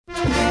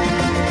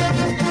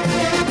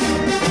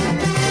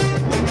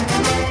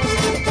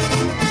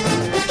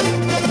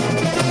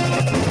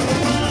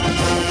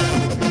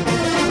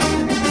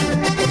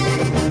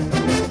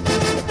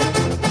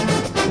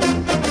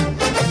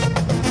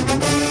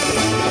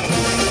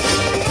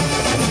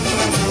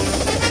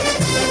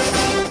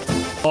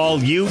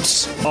All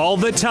Utes, all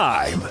the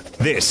time.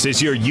 This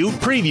is your Ute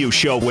Preview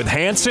Show with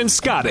Hans and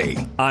Scotty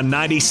on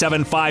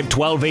 97.5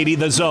 1280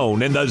 The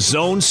Zone and the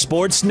Zone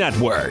Sports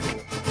Network.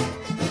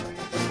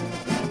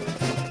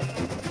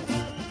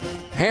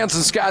 Hans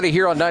and Scotty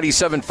here on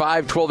 97.5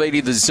 1280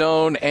 The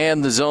Zone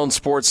and the Zone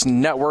Sports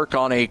Network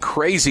on a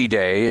crazy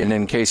day. And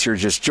in case you're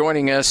just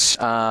joining us,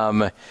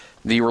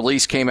 the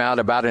release came out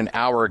about an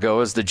hour ago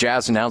as the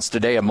Jazz announced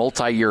today a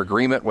multi-year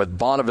agreement with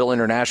Bonneville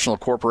International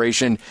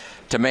Corporation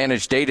to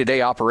manage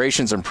day-to-day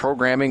operations and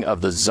programming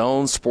of the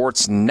Zone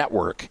Sports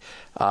Network.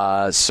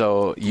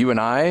 So you and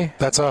I.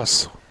 That's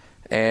us.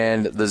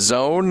 And the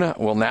Zone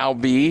will now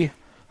be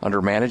under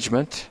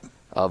management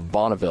of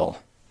Bonneville.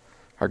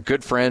 Our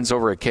good friends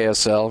over at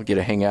KSL get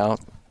to hang out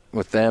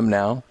with them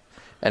now.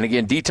 And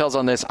again, details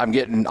on this, I'm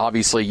getting,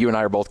 obviously, you and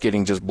I are both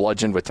getting just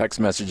bludgeoned with text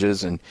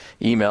messages and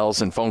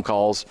emails and phone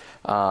calls.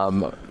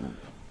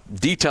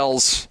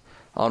 Details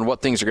on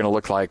what things are going to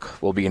look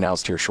like will be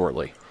announced here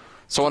shortly.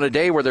 So on a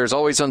day where there's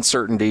always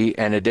uncertainty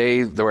and a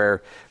day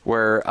where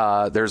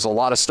there's a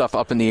lot of stuff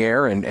up in the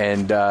air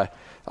and a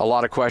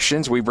lot of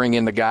questions, we bring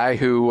in the guy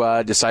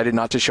who decided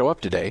not to show up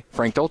today,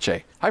 Frank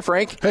Dolce. Hi,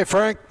 Frank. Hey,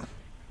 Frank.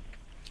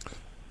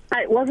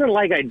 It wasn't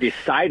like I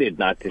decided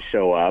not to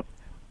show up.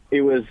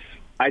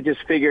 I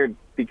just figured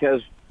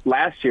because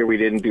last year we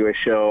didn't do a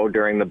show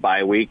during the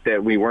bye week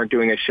that we weren't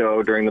doing a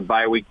show during the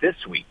bye week this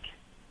week.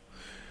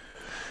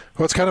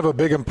 Well, it's kind of a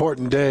big,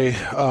 important day,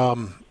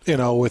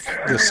 with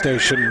the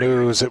station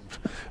news. It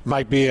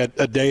might be a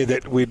day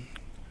that we'd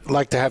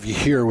like to have you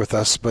here with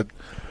us, but,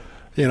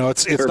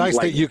 it's nice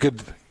that you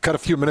could cut a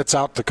few minutes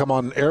out to come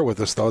on air with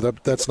us, though.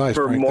 That's nice,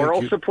 For Frank.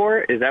 moral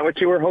support? Is that what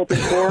you were hoping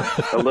for?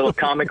 A little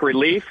comic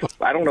relief?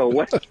 I don't know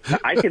what.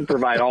 I can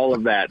provide all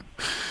of that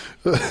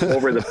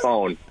over the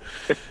phone.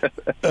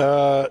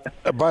 By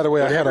the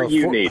way, Whatever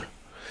I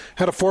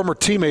had a former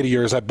teammate of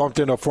yours. I bumped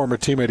into a former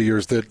teammate of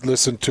yours that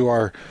listened to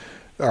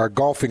our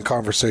golfing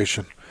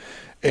conversation,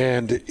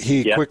 and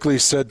he quickly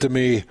said to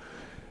me,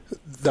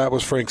 that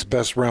was Frank's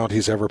best round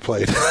he's ever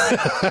played.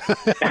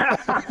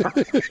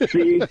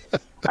 See,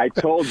 I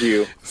told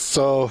you.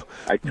 So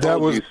I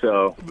told you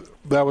so.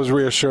 That was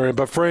reassuring.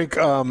 But Frank,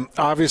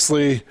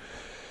 obviously,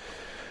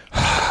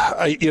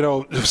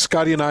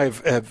 Scotty and I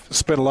have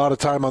spent a lot of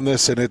time on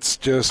this, and it's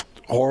just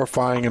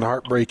horrifying and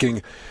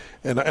heartbreaking.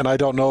 And I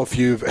don't know if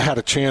you've had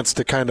a chance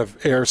to kind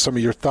of air some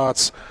of your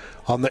thoughts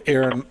on the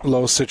Aaron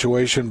Lowe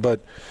situation,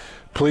 but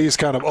please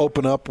kind of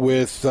open up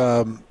with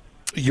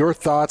your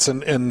thoughts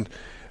and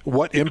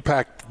what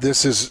impact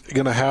this is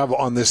going to have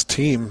on this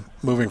team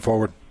moving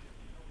forward.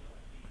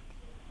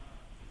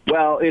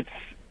 Well,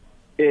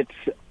 it's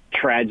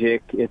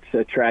tragic. It's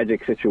a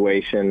tragic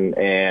situation,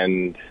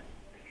 and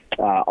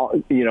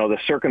the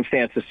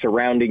circumstances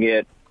surrounding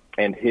it,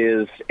 and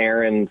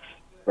Aaron's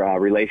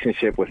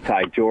relationship with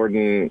Ty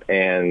Jordan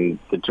and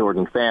the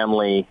Jordan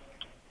family,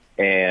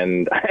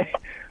 and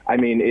I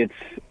mean,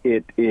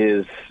 it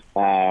is.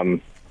 I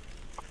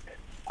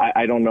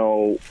don't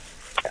know.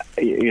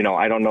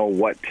 I don't know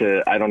what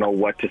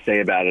to say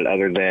about it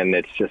other than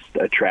it's just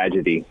a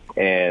tragedy,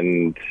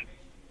 and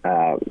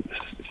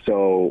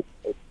so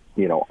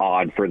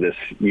odd for this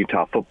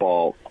Utah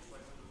football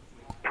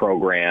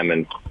program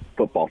and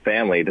football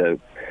family to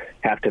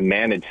have to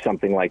manage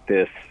something like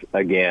this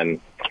again.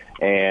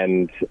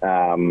 And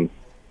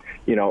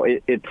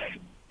it's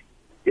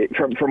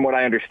from what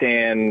I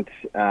understand,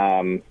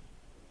 Aaron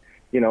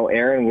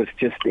was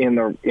just in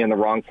the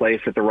wrong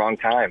place at the wrong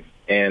time,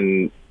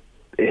 and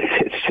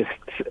it's just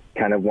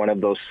kind of one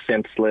of those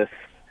senseless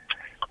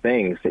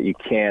things that you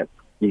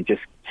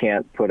just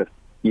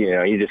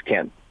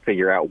can't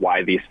figure out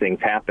why these things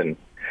happen.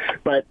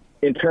 But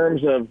in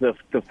terms of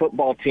the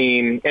football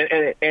team,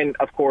 and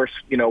of course,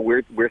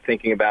 we're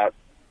thinking about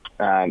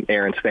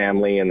Aaron's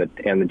family and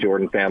the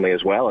Jordan family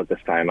as well at this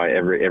time.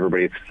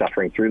 Everybody's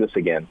suffering through this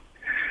again.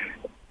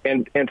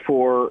 And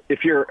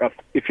if you're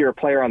a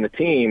player on the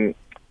team,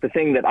 the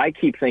thing that I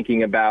keep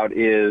thinking about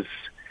is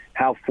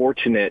how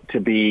fortunate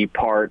to be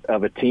part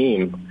of a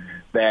team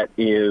that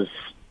is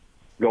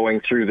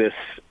going through this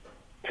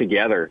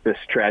together, this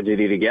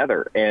tragedy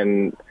together.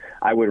 And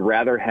I would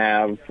rather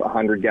have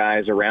 100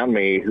 guys around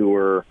me who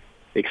are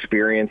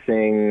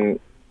experiencing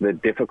the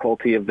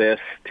difficulty of this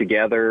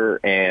together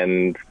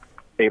and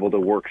able to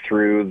work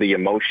through the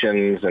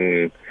emotions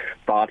and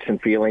thoughts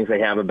and feelings they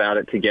have about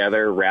it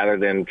together, rather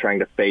than trying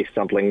to face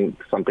something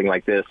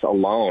like this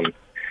alone.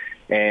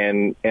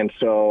 And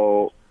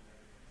so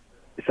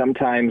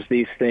sometimes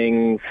these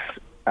things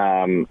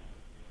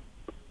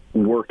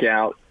work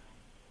out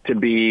to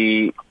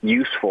be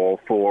useful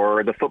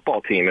for the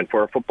football team and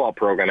for a football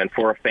program and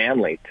for a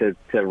family to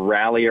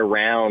rally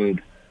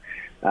around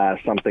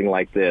something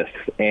like this.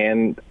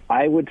 And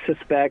I would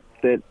suspect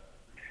that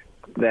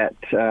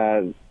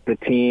the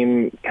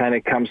team kind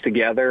of comes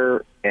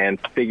together and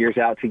figures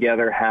out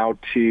together how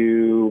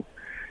to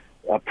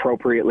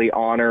appropriately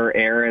honor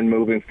Aaron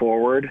moving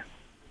forward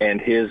and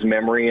his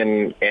memory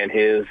and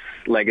his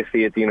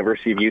legacy at the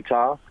University of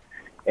Utah,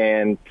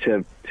 and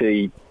to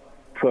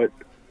put,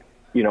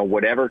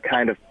 whatever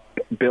kind of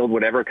build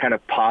whatever kind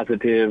of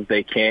positive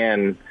they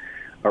can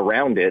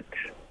around it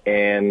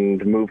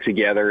and move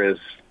together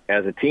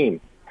as a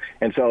team.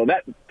 And so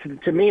that,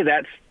 to me,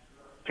 that's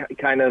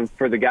kind of,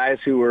 for the guys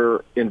who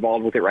are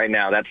involved with it right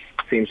now, that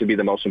seems to be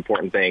the most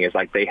important thing, is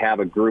like they have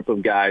a group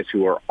of guys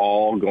who are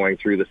all going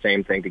through the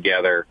same thing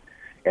together,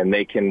 and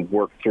they can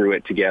work through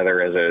it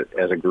together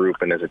as a group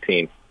and as a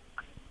team.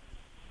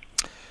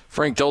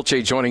 Frank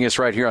Dolce joining us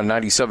right here on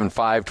 97.5,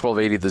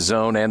 1280 The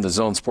Zone and the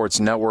Zone Sports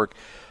Network.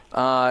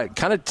 For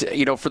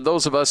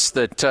those of us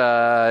that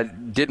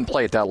didn't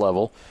play at that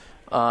level,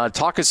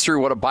 talk us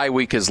through what a bye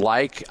week is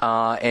like,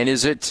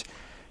 and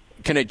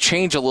can it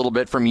change a little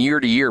bit from year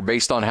to year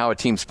based on how a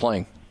team's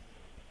playing?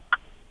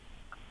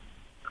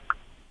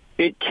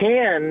 It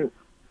can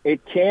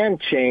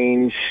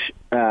change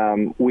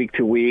week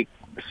to week.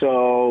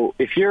 So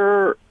if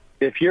you're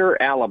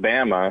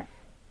Alabama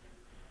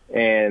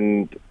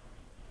and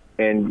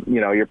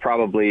you're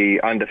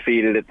probably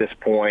undefeated at this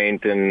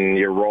point and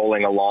you're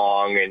rolling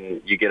along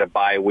and you get a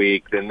bye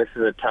week, then this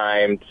is a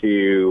time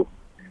to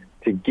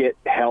get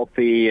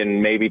healthy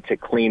and maybe to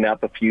clean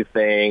up a few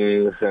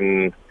things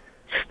and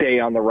stay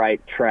on the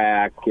right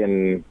track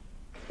and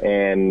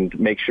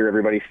make sure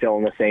everybody's still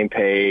on the same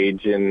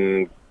page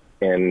and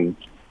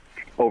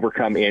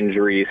overcome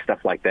injuries,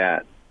 stuff like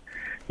that.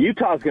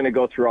 Utah's going to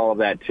go through all of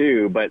that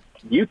too, but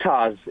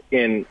Utah's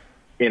in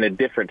a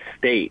different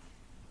state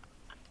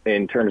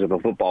in terms of a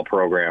football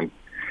program.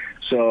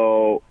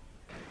 So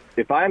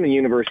if I'm the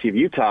University of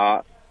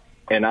Utah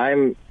and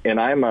I'm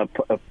a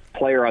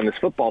player on this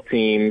football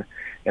team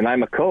and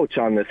I'm a coach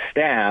on this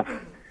staff,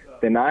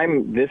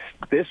 then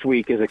this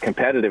week is a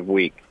competitive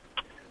week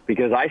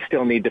because I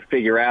still need to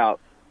figure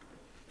out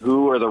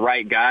who are the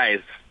right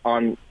guys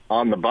on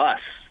the bus.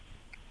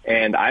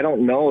 And I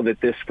don't know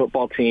that this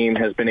football team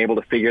has been able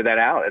to figure that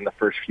out in the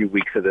first few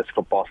weeks of this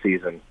football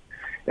season.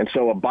 And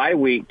so a bye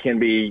week can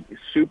be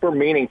super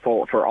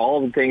meaningful for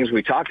all the things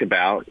we talked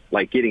about,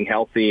 like getting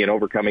healthy and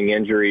overcoming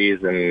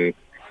injuries and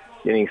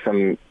getting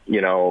some,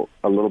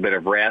 a little bit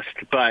of rest.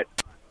 But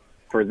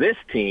for this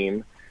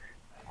team,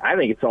 I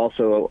think it's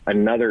also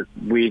another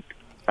week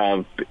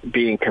of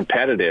being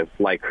competitive,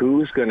 like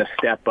who's going to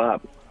step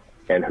up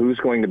and who's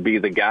going to be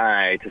the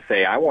guy to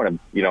say, I'm going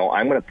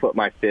to put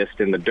my fist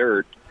in the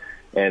dirt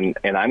and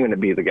I'm going to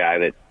be the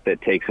guy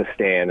that takes a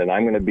stand, and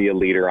I'm going to be a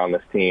leader on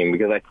this team,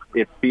 because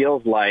it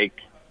feels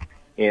like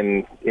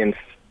in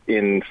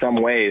some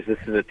ways this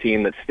is a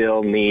team that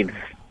still needs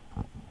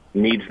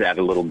that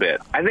a little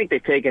bit. I think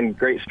they've taken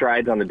great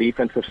strides on the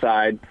defensive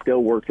side,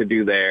 still work to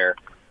do there,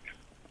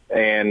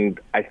 and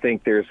I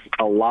think there's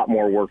a lot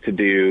more work to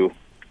do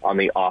on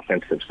the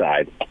offensive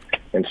side.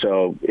 And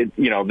so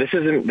this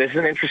is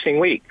an interesting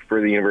week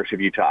for the University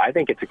of Utah. I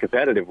think it's a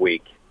competitive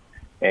week.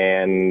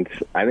 And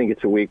I think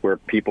it's a week where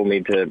people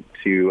need to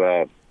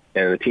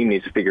and the team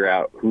needs to figure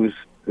out who's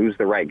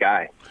the right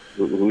guy,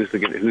 who's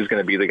going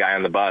to be the guy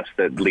on the bus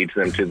that leads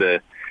them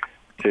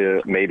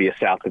to maybe a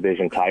South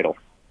Division title.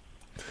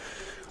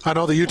 I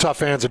know the Utah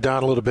fans are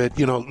down a little bit,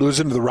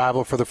 losing to the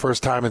rival for the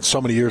first time in so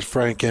many years,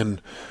 Frank,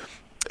 and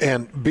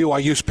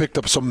BYU's picked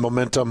up some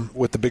momentum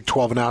with the Big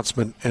 12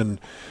 announcement,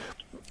 and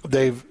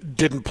they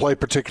didn't play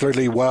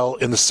particularly well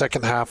in the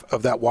second half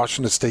of that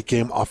Washington State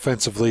game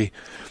offensively.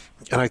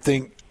 And I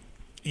think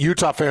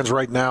Utah fans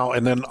right now,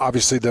 and then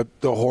obviously the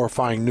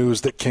horrifying news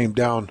that came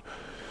down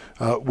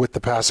with the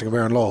passing of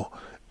Aaron Lowe,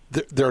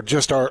 there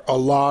just are a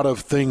lot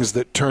of things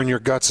that turn your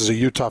guts as a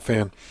Utah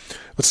fan.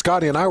 But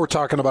Scotty and I were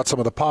talking about some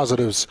of the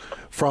positives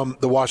from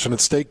the Washington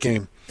State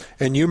game,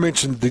 and you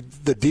mentioned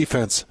the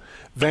defense.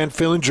 Van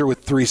Fillinger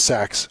with 3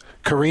 sacks,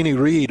 Karini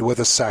Reed with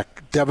a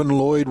sack, Devin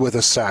Lloyd with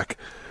a sack,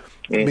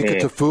 Mika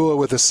Tafua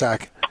with a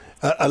sack,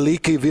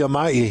 Aliki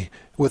Viamai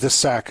with a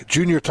sack,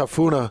 Junior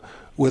Tafuna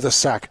with a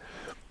sack.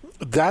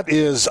 That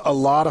is a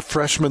lot of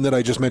freshmen that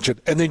I just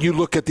mentioned. And then you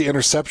look at the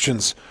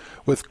interceptions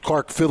with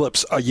Clark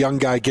Phillips, a young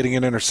guy getting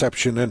an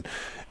interception.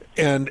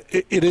 And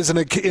it is an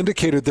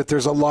indicator that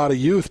there's a lot of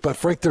youth. But,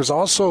 Frank, there's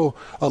also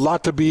a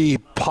lot to be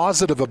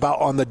positive about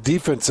on the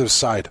defensive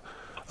side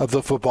of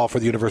the football for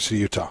the University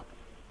of Utah.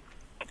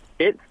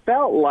 It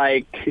felt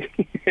like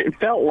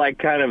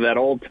kind of that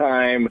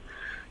old-time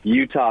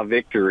Utah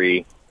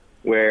victory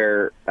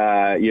where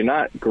you're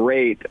not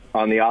great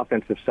on the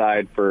offensive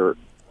side for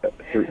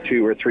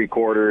 2 or 3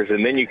 quarters,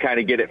 and then you kind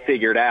of get it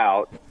figured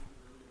out,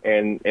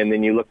 and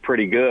then you look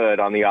pretty good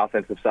on the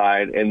offensive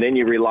side, and then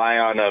you rely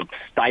on a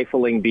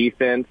stifling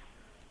defense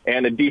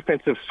and a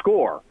defensive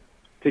score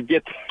to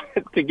get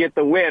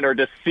the win or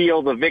to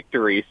seal the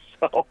victory.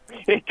 So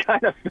it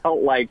kind of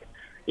felt like,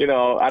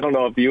 I don't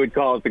know if you would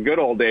call it the good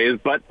old days,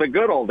 but the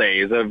good old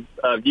days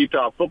of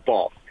Utah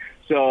football.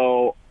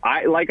 So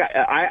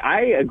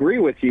I agree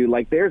with you.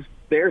 Like there's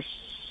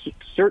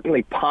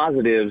certainly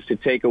positives to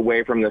take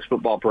away from this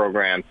football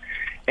program,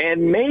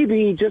 and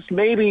maybe, just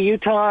maybe,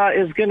 Utah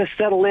is going to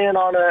settle in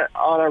on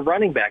a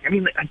running back. I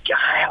mean,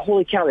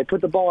 holy cow! They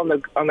put the ball on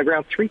the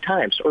ground 3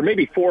 times, or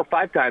maybe 4 or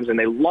 5 times, and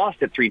they lost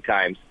it 3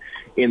 times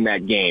in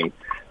that game,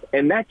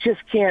 and that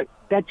just can't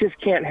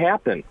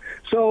happen.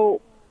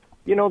 So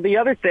the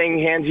other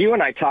thing, Hans, you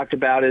and I talked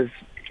about is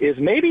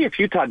maybe if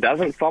Utah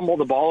doesn't fumble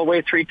the ball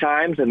away 3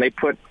 times and they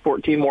put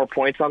 14 more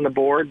points on the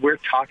board, we're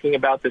talking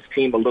about this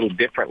team a little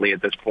differently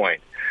at this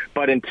point.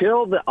 But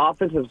until the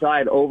offensive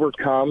side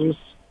overcomes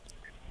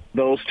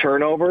those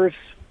turnovers,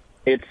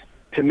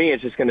 to me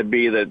it's just going to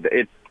be they're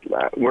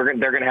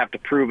going to have to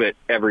prove it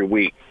every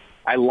week.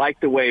 I like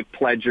the way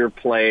Pledger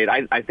played.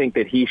 I think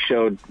that he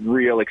showed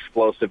real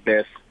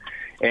explosiveness.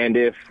 And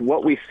if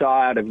what we saw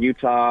out of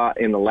Utah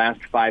in the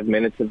last 5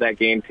 minutes of that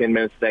game, 10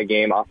 minutes of that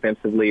game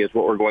offensively is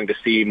what we're going to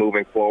see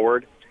moving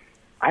forward,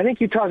 I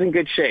think Utah's in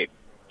good shape.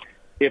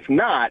 If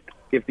not,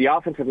 if the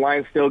offensive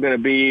line's still going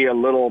to be a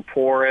little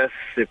porous,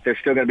 if they're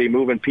still going to be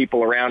moving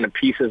people around and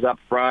pieces up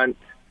front,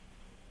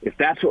 if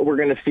that's what we're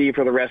going to see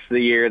for the rest of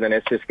the year, then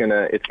it's going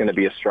to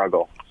be a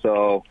struggle.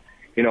 So,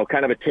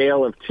 kind of a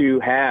tale of two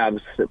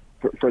halves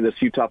for this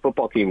Utah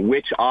football team.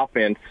 Which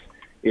offense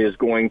is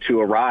going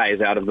to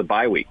arise out of the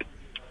bye week?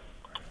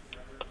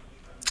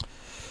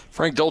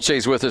 Frank Dolce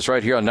is with us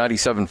right here on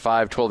 97.5,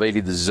 1280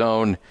 The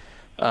Zone.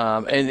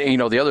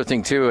 And the other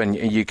thing, too, and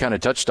you kind of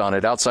touched on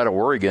it, outside of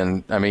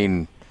Oregon, I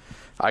mean,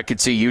 I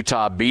could see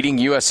Utah beating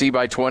USC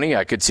by 20.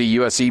 I could see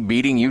USC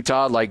beating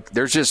Utah.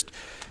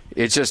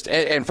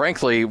 And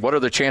frankly, what are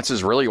the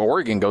chances really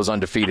Oregon goes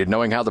undefeated,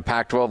 knowing how the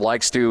Pac-12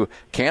 likes to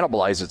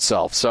cannibalize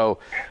itself? So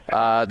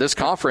this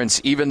conference,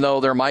 even though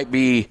there might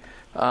be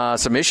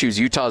some issues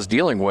Utah's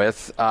dealing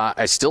with,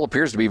 it still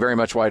appears to be very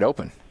much wide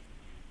open.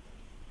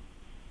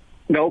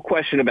 No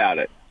question about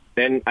it.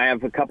 And I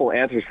have a couple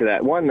answers for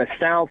that. One, the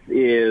South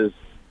is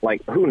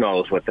who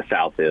knows what the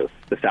South is,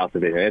 the South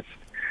Division.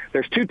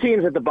 There's 2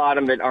 teams at the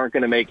bottom that aren't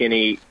going to make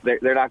any,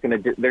 they're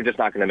just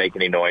not going to make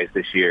any noise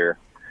this year.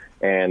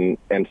 And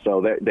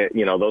so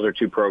those are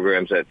 2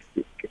 programs that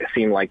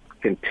seem like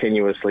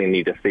continuously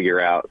need to figure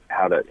out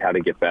how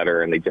to get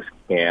better, and they just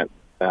can't.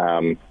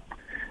 And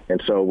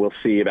so we'll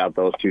see about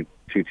those two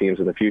teams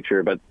in the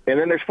future. And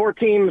then there's 4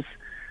 teams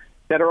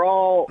that are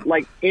all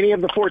any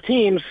of the 4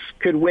 teams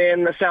could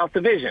win the South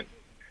Division,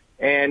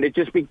 and it's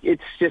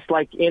just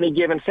like any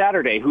given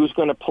Saturday. Who's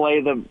going to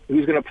play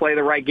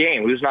the right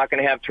game? Who's not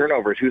going to have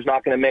turnovers? Who's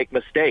not going to make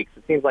mistakes?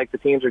 It seems like the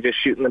teams are just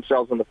shooting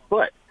themselves in the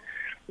foot,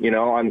 in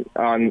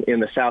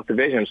the South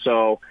Division.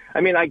 So,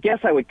 I mean, I guess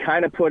I would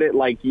kind of put it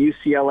like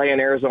UCLA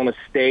and Arizona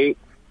State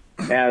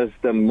as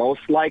the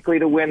most likely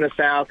to win the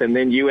South, and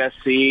then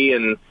USC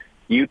and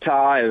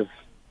Utah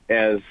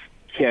as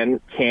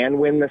can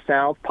win the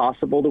South,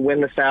 possible to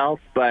win the South,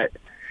 but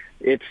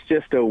it's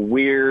just a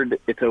weird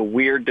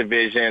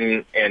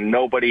division, and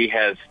nobody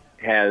has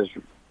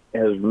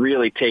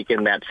really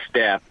taken that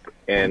step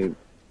and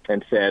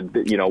said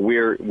that,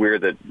 we're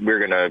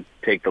going to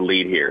take the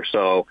lead here.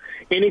 So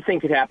anything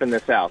could happen in the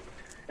South.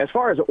 As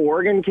far as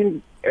Oregon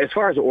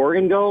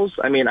goes,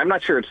 I mean, I'm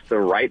not sure it's the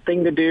right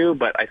thing to do,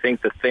 but I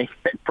think the thing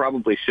that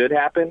probably should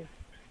happen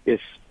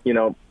is,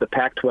 the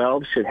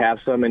Pac-12 should have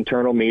some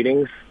internal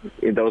meetings,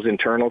 those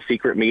internal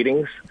secret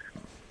meetings,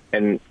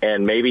 and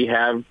maybe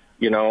have,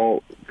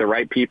 the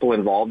right people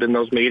involved in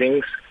those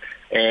meetings.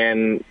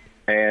 And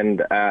then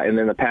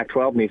the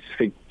Pac-12 needs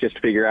to just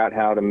figure out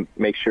how to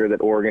make sure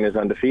that Oregon is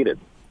undefeated.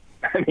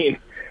 I mean,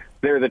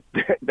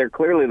 they're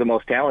clearly the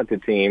most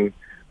talented team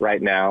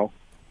right now,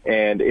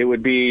 and it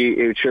would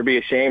sure be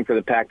a shame for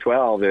the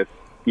Pac-12 if,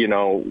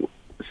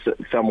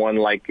 someone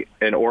like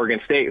an Oregon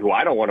State, who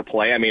I don't want to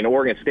play. I mean,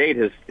 Oregon State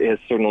has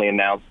certainly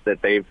announced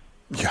that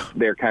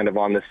they're kind of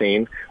on the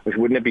scene.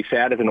 Wouldn't it be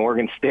sad if an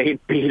Oregon State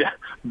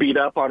beat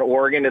up on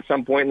Oregon at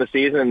some point in the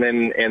season,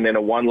 and then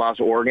a 1-loss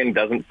Oregon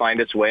doesn't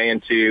find its way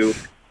into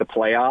the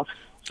playoffs?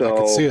 So, I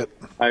can see it.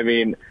 I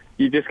mean,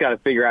 you just got to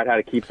figure out how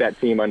to keep that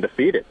team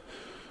undefeated.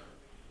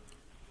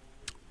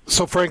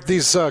 So, Frank,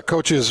 these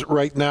coaches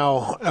right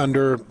now,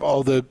 under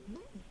all the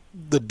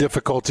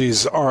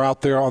difficulties, are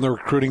out there on the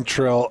recruiting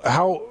trail.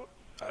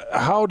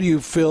 How do you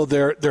feel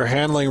they're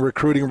handling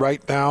recruiting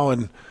right now?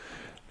 And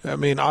I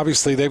mean,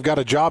 obviously they've got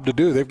a job to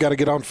do. They've got to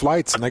get on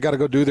flights and they got to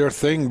go do their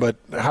thing. But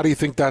how do you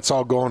think that's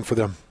all going for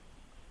them?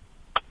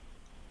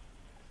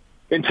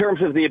 In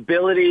terms of the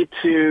ability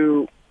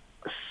to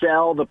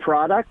sell the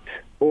product,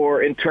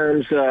 or in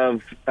terms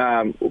of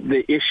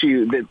the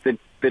issue,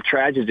 the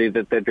tragedy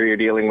that you're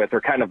dealing with,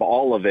 or kind of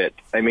all of it?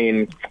 I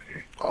mean,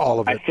 all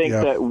of it. I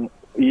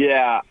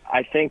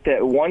think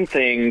that one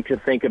thing to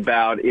think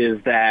about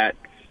is that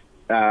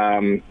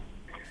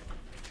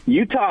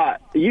Utah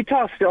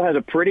still has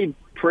a pretty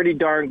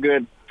darn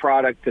good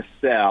product to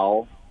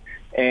sell,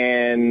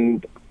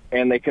 and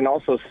they can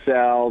also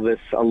sell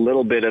a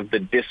little bit of the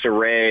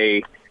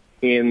disarray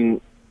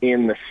in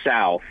the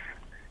South,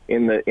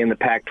 in the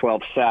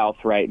Pac-12 South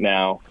right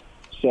now.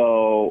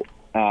 So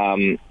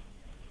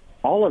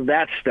all of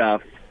that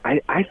stuff,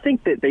 I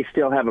think that they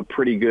still have a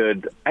pretty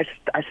good. I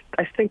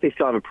think they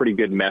still have a pretty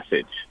good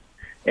message,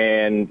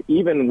 and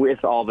even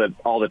with all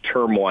the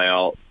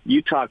turmoil,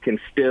 Utah can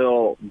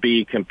still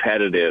be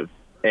competitive.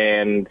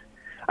 And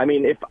I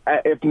mean,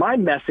 if my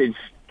message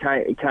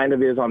kind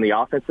of is on the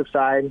offensive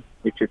side,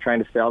 if you're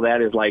trying to sell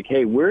that, is like,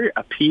 hey, we're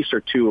a piece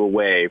or two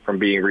away from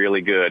being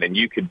really good, and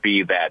you could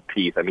be that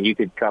piece. I mean, you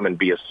could come and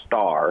be a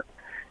star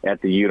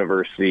at the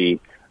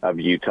University of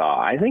Utah.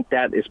 I think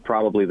that is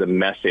probably the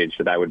message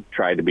that I would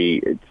try to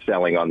be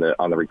selling on the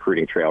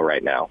recruiting trail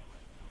right now.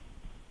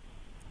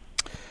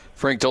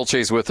 Frank Dolce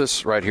is with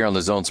us right here on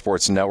the Zone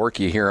Sports Network.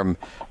 You hear him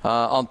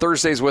on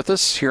Thursdays with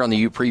us here on the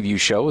Ute Preview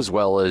Show, as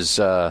well as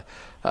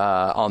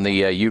on the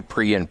Ute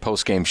pre- and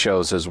post-game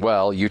shows as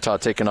well. Utah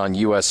taking on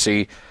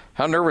USC.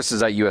 How nervous does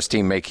that US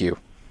team make you?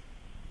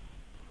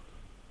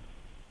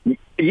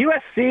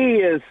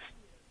 USC is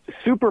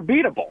super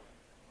beatable.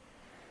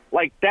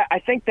 Like that, I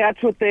think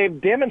that's what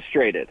they've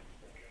demonstrated.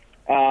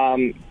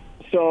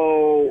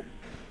 So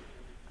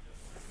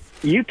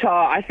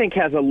Utah, I think,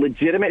 has a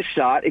legitimate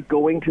shot at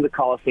going to the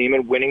Coliseum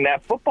and winning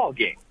that football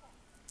game.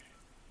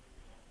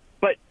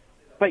 But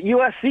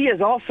USC is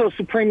also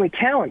supremely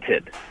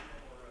talented.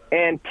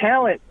 And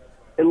talent,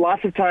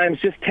 lots of times,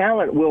 just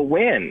talent will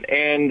win.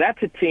 And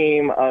that's a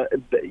team,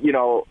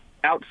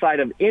 outside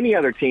of any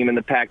other team in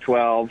the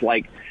Pac-12,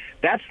 like,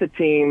 that's the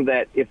team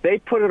that if they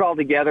put it all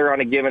together on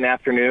a given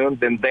afternoon,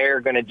 then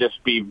they're going to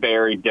just be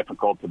very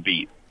difficult to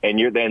beat. And then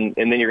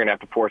you're going to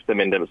have to force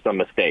them into some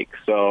mistakes.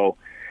 So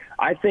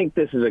I think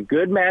this is a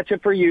good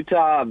matchup for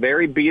Utah, a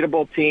very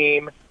beatable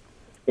team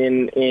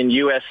in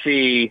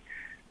USC.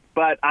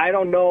 But I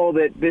don't know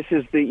that this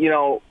is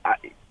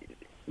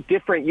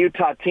different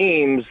Utah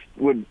teams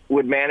would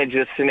manage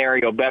this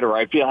scenario better.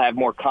 I feel I have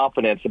more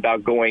confidence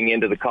about going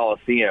into the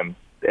Coliseum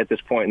at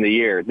this point in the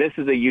year. This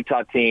is a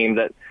Utah team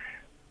that,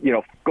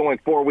 going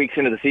 4 weeks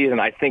into the season,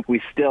 I think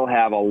we still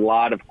have a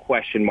lot of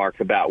question marks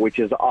about, which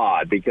is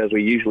odd because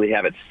we usually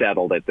have it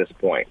settled at this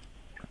point.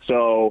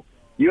 So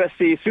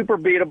USC, super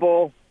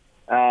beatable.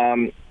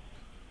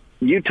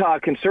 Utah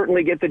can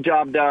certainly get the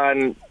job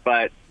done,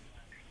 but,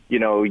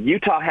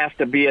 Utah has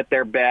to be at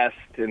their best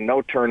and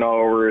no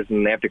turnovers,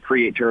 and they have to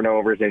create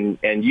turnovers, and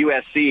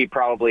USC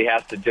probably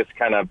has to just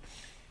kind of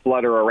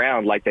flutter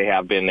around like they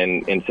have been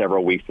in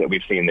several weeks that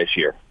we've seen this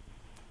year.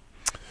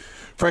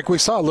 Frank, we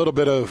saw a little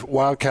bit of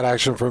wildcat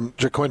action from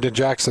Jaquindon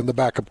Jackson, the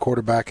backup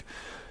quarterback.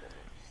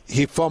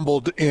 He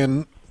fumbled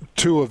in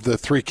 2 of the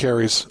 3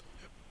 carries.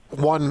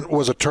 One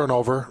was a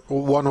turnover.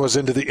 One was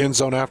into the end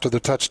zone after the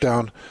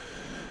touchdown.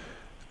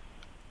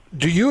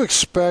 Do you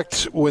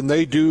expect, when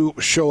they do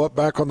show up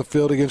back on the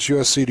field against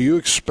USC, do you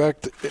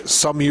expect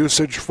some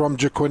usage from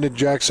Jaquindon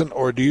Jackson,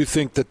 or do you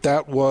think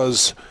that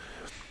was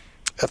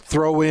a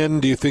throw-in?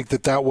 Do you think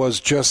that was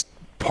just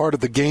part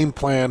of the game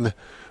plan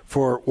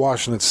for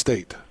Washington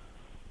State?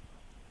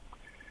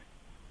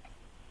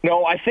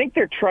 No, I think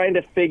they're trying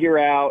to figure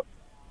out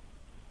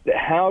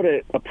how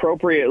to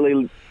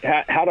appropriately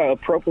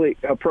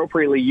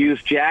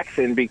use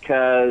Jackson,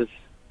 because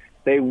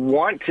they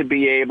want to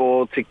be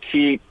able to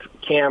keep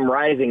Cam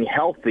Rising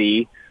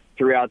healthy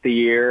throughout the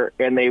year,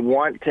 and they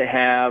want to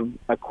have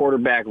a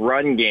quarterback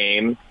run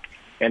game.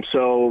 And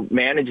so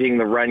managing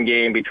the run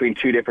game between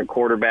 2 different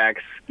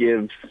quarterbacks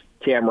gives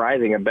Cam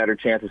Rising a better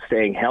chance of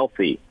staying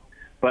healthy.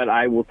 But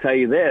I will tell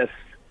you this,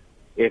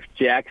 if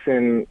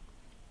Jackson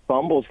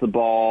fumbles the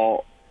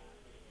ball,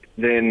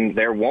 then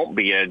there won't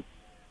be a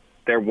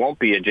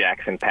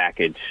Jackson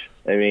package.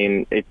 I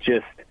mean,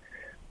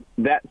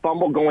 that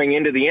fumble going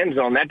into the end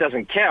zone, that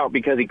doesn't count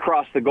because he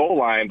crossed the goal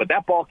line, but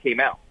that ball came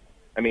out.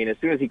 I mean, as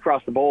soon as he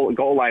crossed the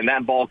goal line,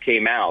 that ball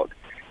came out,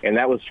 and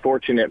that was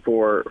fortunate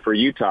for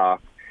Utah.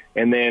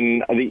 And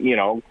then,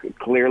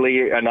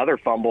 clearly another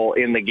fumble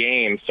in the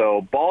game.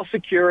 So ball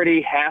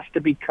security has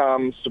to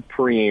become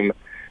supreme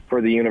for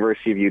the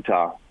University of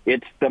Utah.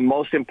 It's the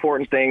most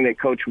important thing that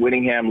Coach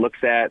Whittingham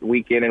looks at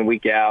week in and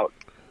week out,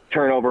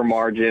 turnover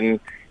margin.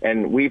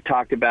 And we've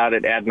talked about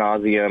it ad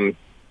nauseum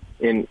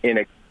in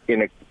a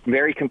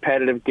very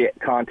competitive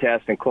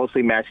contest and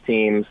closely matched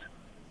teams.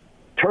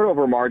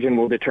 Turnover margin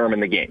will determine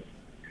the game.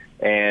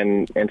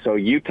 And so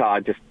Utah,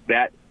 if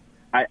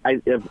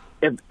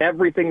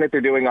everything that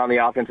they're doing on the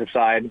offensive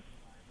side,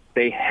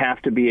 they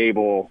have to be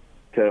able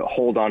to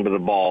hold on to the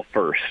ball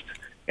first,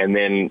 and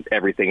then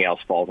everything else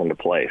falls into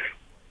place.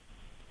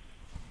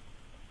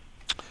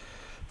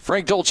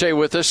 Frank Dolce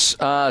with us.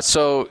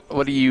 So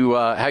what do you,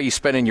 how you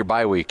spending your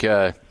bye week?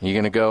 You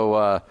going to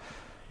go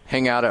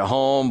hang out at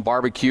home,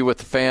 barbecue with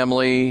the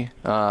family,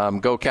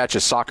 go catch a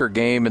soccer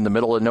game in the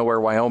middle of nowhere,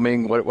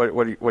 Wyoming? What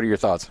are your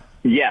thoughts?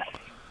 Yes.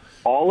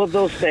 All of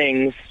those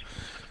things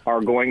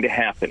are going to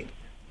happen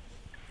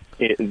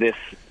this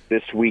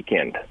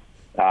weekend.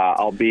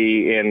 I'll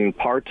be in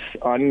parts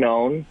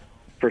unknown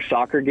for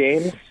soccer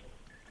games.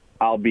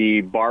 I'll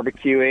be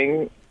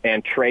barbecuing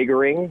and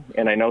Traegering,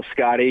 and I know,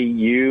 Scotty,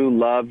 you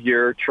love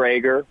your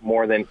Traeger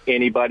more than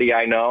anybody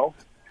I know.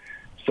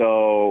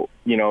 So,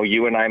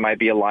 you and I might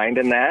be aligned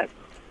in that.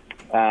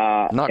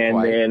 Not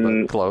quite,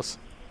 but close.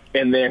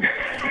 And then,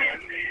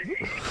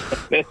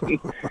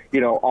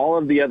 all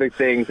of the other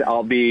things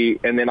I'll be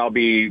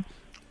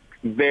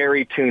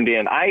very tuned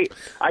in. I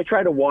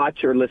try to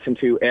watch or listen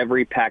to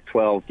every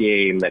Pac-12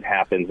 game that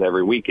happens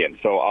every weekend.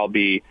 So I'll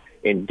be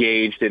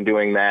engaged in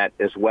doing that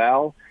as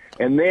well.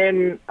 And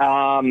then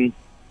I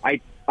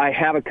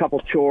have a couple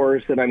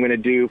chores that I'm going to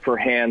do for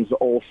Hans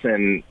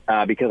Olsen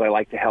because I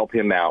like to help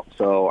him out.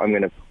 So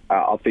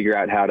I'll figure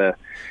out how to,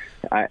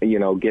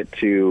 get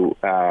to.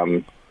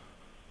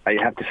 I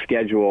have to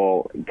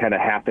schedule kind of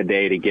half a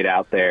day to get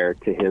out there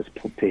to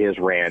his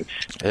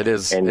ranch. It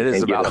is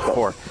about a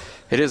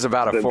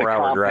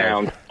 4-hour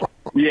drive.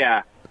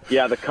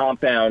 Yeah, the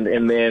compound,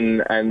 and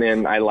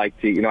then I like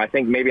to, I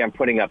think maybe I'm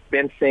putting up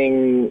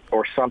fencing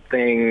or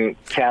something,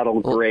 cattle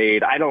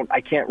grade.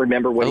 I can't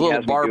remember what he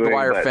has me doing. A little barbed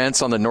wire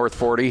fence on the North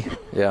 40.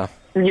 Yeah.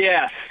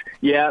 Yes.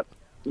 Yeah,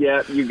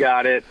 you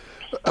got it.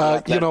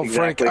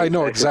 Frank, I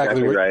know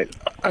exactly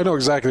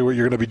what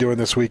you're going to be doing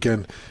this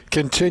weekend.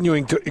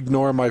 Continuing to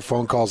ignore my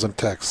phone calls and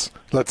texts.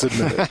 Let's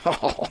admit it.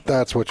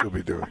 That's what you'll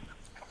be doing.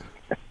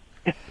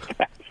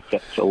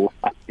 That's a lie.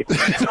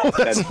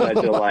 That's such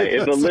a lie.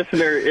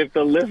 If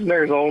the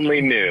listeners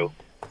only knew.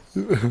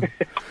 That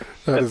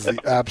is the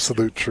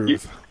absolute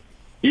truth.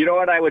 You know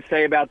what I would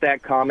say about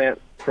that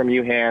comment from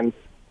you, Hans?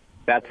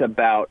 That's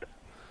about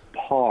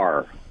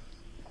par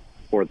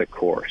for the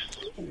course.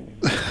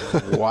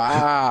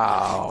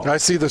 Wow. I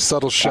see the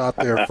subtle shot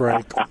there,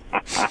 Frank.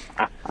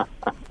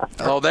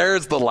 Oh,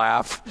 there's the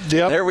laugh.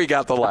 Yep. There we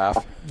got the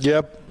laugh.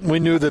 Yep. We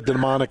knew the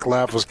demonic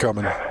laugh was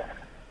coming.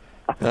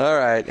 All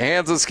right.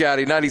 Hans and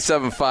Scotty,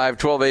 97.5,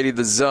 1280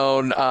 The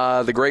Zone.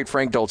 The great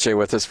Frank Dolce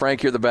with us.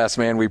 Frank, you're the best,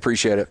 man. We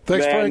appreciate it.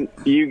 Thanks, man,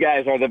 Frank. You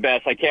guys are the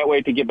best. I can't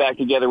wait to get back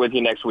together with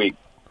you next week.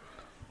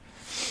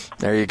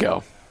 There you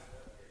go.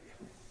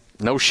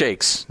 No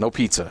shakes. No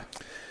pizza.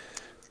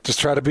 Just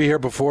try to be here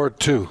before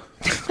 2.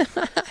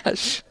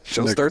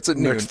 Show starts at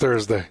noon. Next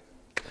Thursday.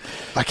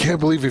 I can't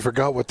believe you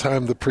forgot what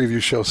time the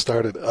preview show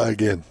started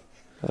again.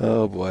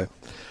 Oh, boy.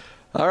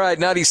 All right,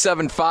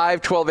 97.5,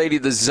 1280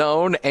 The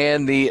Zone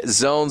and the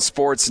Zone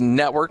Sports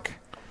Network.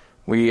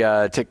 We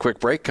take a quick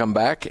break, come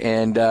back,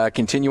 and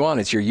continue on.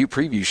 It's your U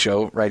Preview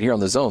show right here on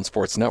the Zone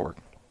Sports Network.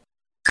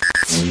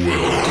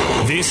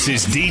 This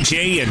is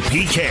DJ and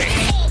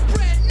PK.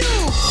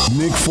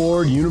 Nick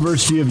Ford,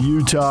 University of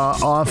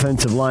Utah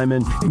offensive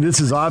lineman. This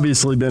has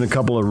obviously been a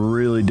couple of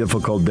really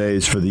difficult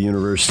days for the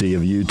University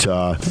of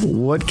Utah.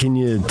 What can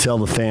you tell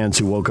the fans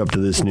who woke up to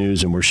this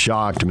news and were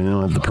shocked? I mean, they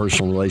don't have the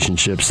personal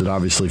relationships that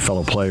obviously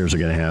fellow players are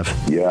going to have.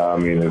 Yeah, I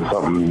mean, it's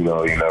something, you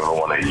never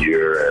want a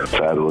year, and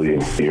sadly,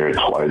 you hear it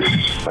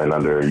twice in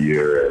under a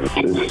year. And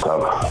it's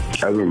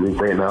tough. As a group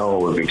right now,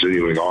 we're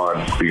continuing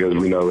on because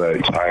we know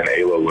that Ty and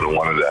Ayla would have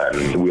wanted that,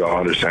 and we all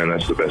understand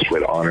that's the best way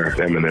to honor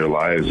them in their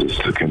lives is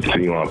to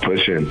continue on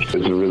pushing. It's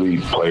a really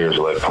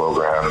players-led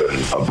program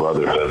and a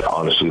brotherhood,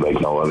 honestly, like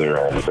no other.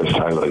 And it's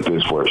times like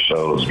this where it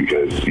shows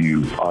because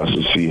you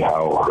honestly see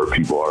how hurt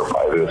people are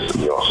by this,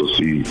 and you also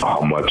see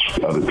how much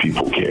other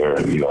people care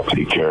and,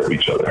 take care of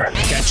each other.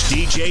 Catch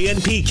DJ and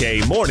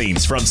PK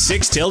mornings from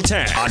 6 till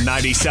 10 on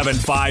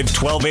 97.5,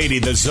 1280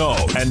 The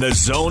Zone and the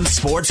Zone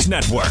Sports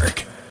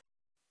Network.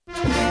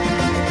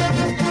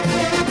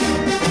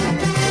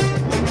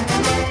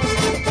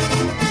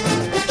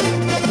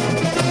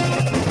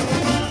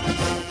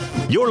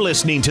 You're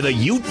listening to the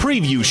Ute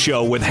Preview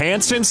Show with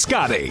Hans and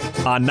Scotty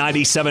on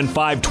 97.5,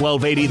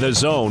 1280 The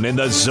Zone and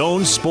the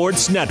Zone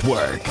Sports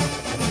Network.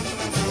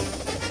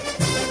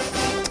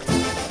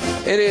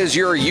 It is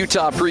your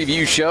Utah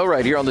Preview Show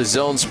right here on the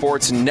Zone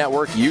Sports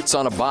Network. Utes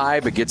on a bye,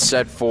 but get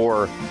set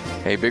for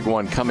a big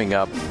one coming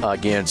up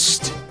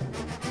against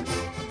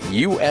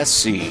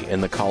USC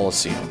in the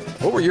Coliseum.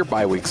 What were your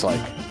bye weeks like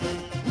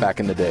back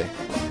in the day?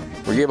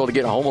 Were you able to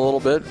get home a little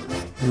bit?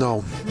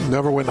 No,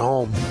 never went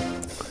home.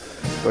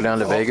 Go down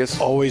to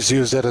Vegas? Always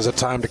used it as a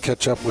time to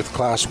catch up with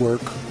classwork.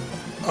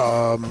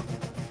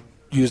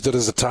 Used it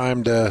as a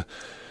time to,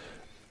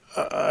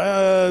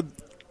 I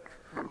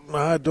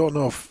don't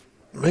know if,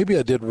 maybe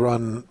I did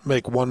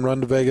make one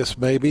run to Vegas,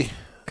 maybe.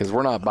 Because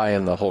we're not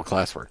buying the whole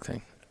classwork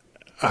thing.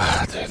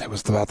 Dude, it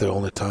was about the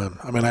only time.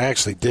 I mean, I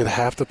actually did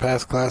have to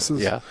pass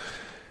classes. Yeah.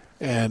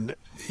 And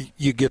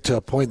you get to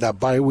a point that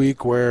bye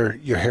week where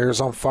your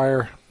hair's on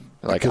fire.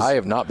 Like, I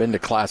have not been to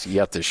class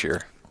yet this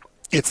year.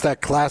 It's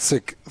that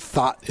classic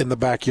thought in the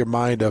back of your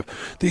mind of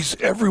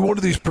every one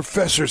of these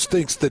professors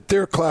thinks that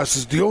their class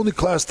is the only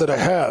class that I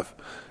have.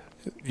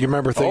 You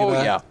remember thinking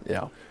that? Oh,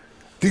 yeah.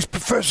 These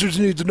professors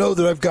need to know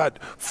that I've got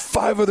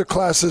 5 other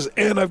classes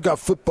and I've got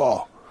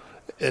football.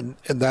 And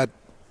that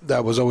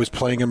was always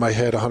playing in my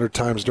head 100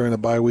 times during the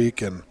bye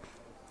week. And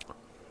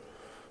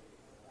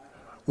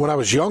when I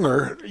was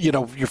younger,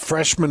 your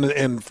freshman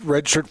and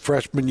redshirt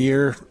freshman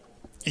year,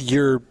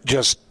 you're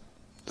just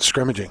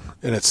scrimmaging,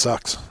 and it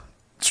sucks.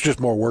 It's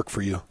just more work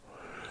for you.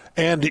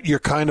 And you're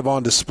kind of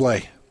on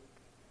display.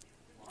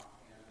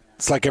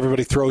 It's like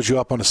everybody throws you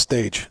up on a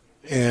stage,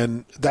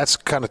 and that's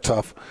kind of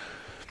tough.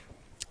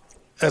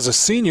 As a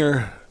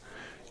senior,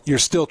 you're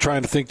still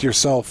trying to think to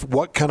yourself,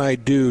 what can I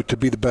do to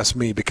be the best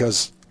me?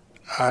 Because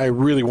I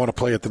really want to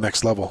play at the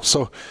next level.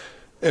 So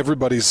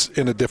everybody's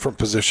in a different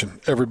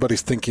position.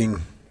 Everybody's thinking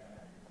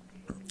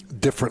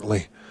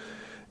differently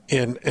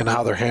in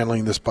how they're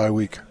handling this bye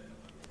week.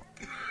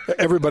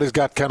 Everybody's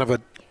got kind of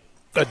a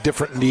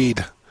different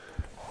need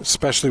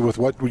especially with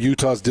what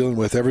Utah's dealing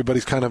with.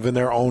 Everybody's kind of in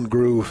their own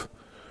groove.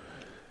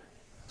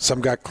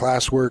 Some got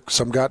classwork,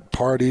 some got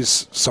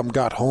parties, some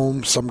got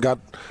home, some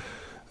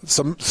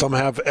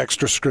have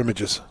extra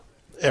scrimmages.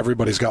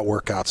 Everybody's got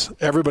workouts.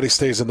 Everybody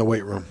stays in the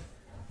weight room.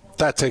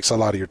 That takes a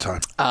lot of your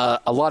time.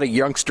 A lot of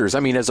youngsters. I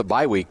mean, as a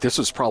bye week, this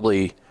was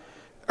probably,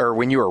 or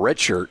when you were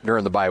redshirt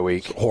during the bye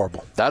week.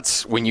 Horrible.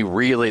 That's when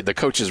the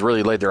coaches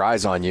really laid their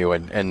eyes on you,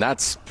 and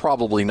that's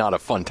probably not a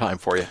fun time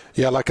for you.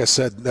 Yeah, like I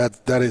said,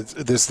 this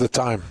is the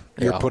time.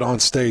 You're put on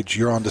stage.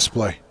 You're on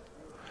display.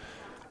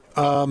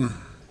 A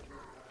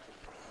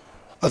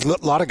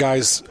lot of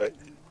guys,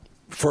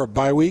 for a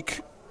bye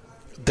week,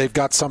 they've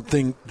got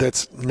something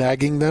that's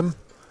nagging them.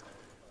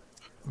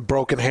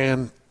 Broken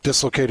hand,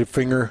 dislocated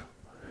finger,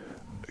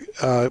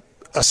 a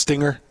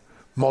stinger,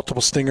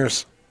 multiple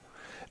stingers.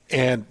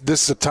 And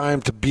this is a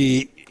time to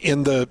be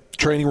in the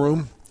training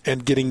room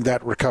and getting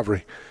that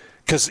recovery.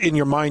 Because in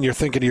your mind, you're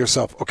thinking to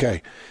yourself,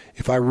 okay,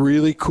 if I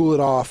really cool it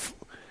off,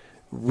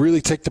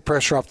 really take the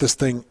pressure off this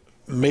thing,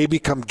 maybe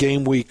come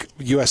game week,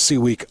 USC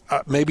week,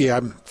 maybe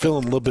I'm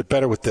feeling a little bit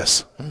better with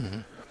this. Mm-hmm.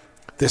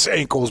 This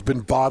ankle has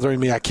been bothering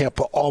me. I can't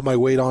put all my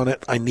weight on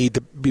it. I need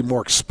to be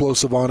more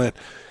explosive on it.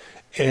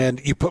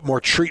 And you put more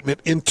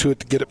treatment into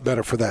it to get it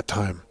better for that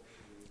time.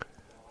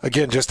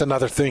 Again, just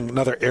another thing,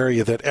 another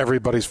area that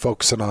everybody's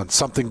focusing on,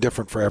 something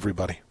different for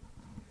everybody.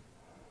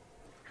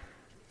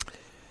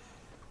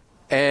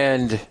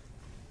 And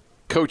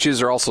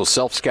coaches are also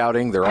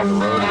self-scouting. They're on the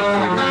road.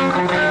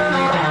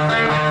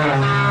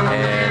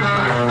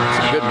 And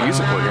some good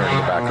music we're hearing in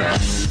the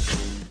background.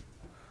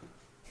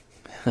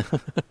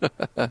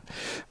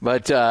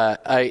 But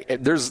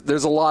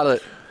there's a lot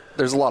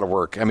of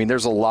work. I mean,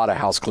 there's a lot of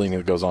house cleaning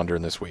that goes on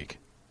during this week.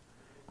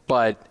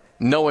 But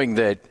knowing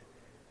that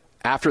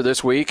after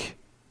this week,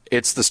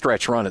 it's the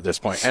stretch run at this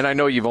point. And I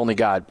know you've only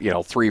got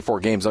 3 or 4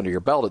 games under your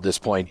belt at this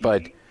point,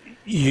 but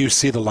you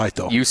see the light,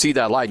 though. You see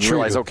that light, and you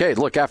realize, okay,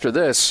 look, after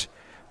this,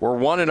 we're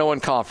 1-0 in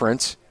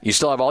conference. You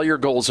still have all your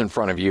goals in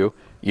front of you.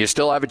 You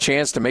still have a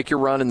chance to make your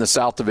run in the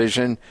South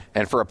Division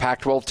and for a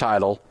Pac-12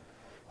 title.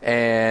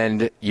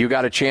 And you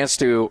got a chance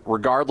to,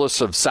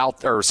 regardless of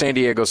San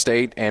Diego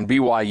State and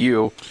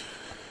BYU,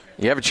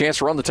 you have a chance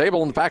to run the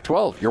table in the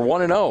Pac-12. You're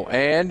 1-0,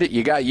 and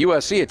you got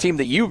USC, a team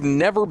that you've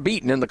never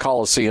beaten in the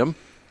Coliseum,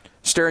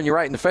 staring you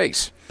right in the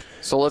face.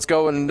 So let's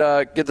go and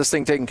get this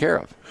thing taken care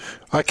of.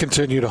 I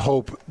continue to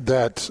hope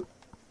that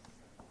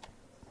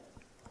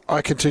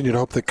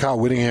Kyle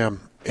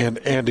Whittingham and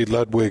Andy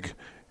Ludwig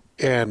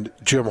and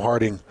Jim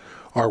Harding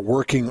are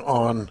working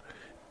on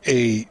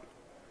a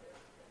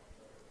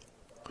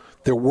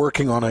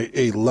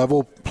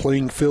level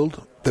playing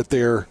field, that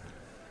they're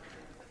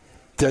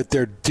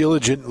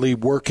diligently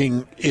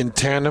working in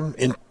tandem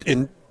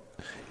in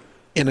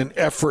an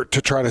effort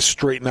to try to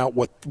straighten out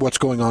what's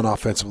going on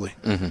offensively.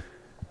 Mm-hmm.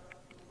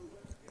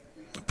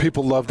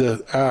 People love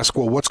to ask,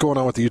 well, what's going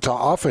on with the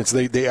Utah offense?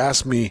 They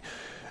ask me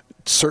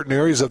certain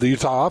areas of the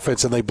Utah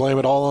offense, and they blame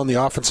it all on the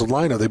offensive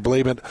line, or they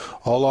blame it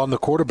all on the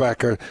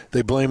quarterback, or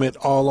they blame it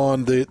all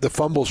on the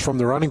fumbles from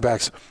the running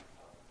backs.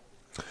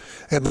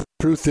 And the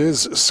truth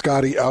is,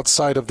 Scotty,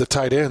 outside of the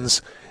tight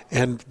ends,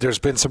 and there's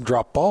been some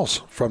drop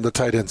balls from the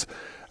tight ends.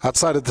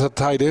 Outside of the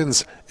tight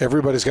ends,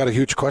 everybody's got a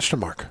huge question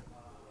mark.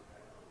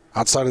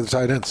 Outside of the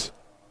tight ends,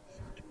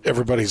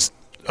 everybody's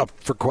up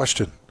for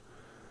question.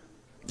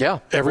 Yeah.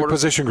 Every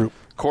position group.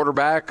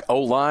 Quarterback,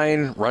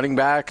 O-line, running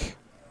back.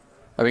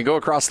 I mean, go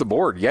across the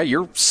board. Yeah,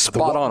 you're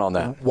spot on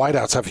that.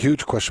 Wideouts have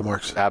huge question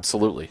marks.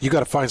 Absolutely. You got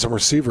to find some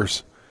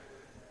receivers.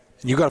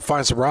 You got to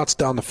find some routes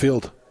down the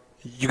field.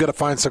 You got to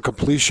find some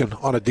completion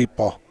on a deep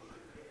ball.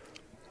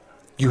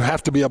 You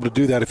have to be able to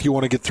do that if you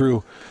want to get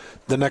through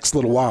the next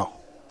little while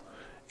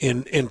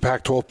in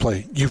Pac-12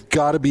 play. You've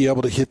got to be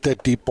able to hit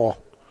that deep ball.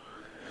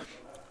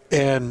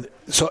 And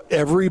so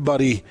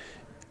everybody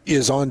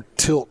is on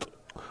tilt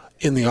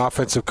in the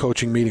offensive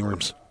coaching meeting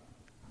rooms.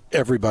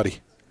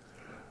 Everybody.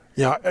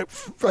 Yeah,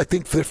 I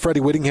think that Freddie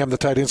Whittingham, the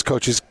tight ends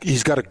coach,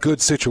 he's got a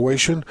good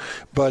situation.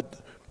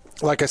 But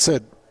like I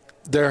said,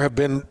 there have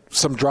been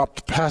some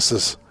dropped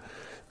passes.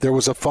 There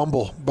was a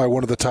fumble by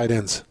one of the tight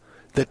ends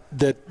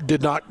that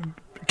did not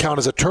count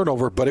as a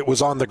turnover, but it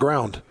was on the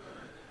ground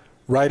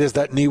right as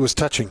that knee was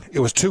touching. It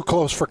was too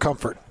close for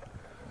comfort.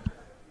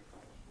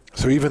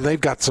 So even they've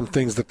got some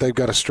things that they've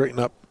got to straighten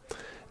up.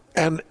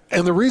 And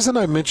the reason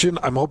I mentioned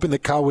I'm hoping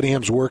that Kyle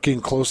Whittingham's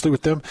working closely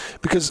with them,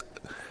 because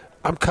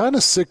I'm kind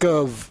of sick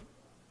of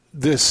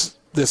this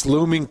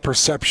looming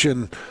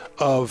perception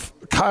of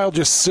Kyle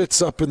just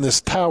sits up in this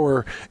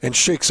tower and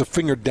shakes a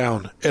finger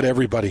down at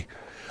everybody.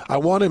 I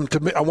want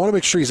to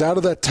make sure he's out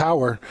of that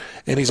tower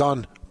and he's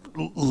on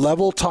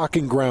level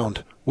talking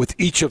ground with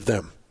each of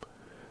them,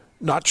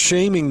 not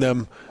shaming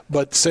them,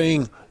 but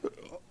saying,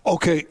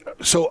 okay,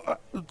 so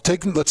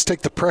let's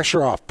take the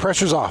pressure off.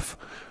 Pressure's off.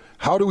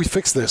 How do we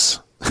fix this?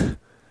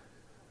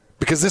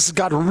 Because this has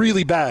gotten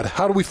really bad.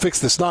 How do we fix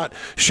this? Not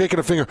shaking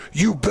a finger.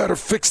 You better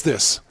fix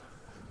this.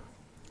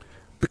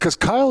 Because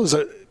Kyle is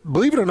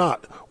believe it or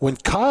not, when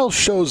Kyle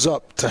shows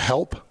up to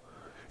help,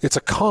 it's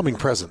a calming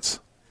presence.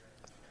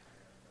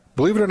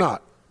 Believe it or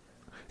not.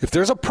 If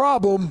there's a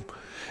problem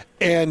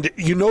and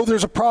you know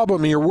there's a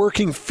problem and you're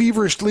working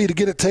feverishly to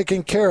get it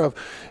taken care of,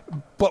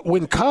 but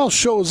when Kyle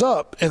shows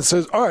up and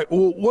says, all right,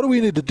 well, what do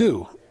we need to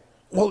do?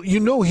 Well, you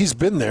know he's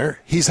been there.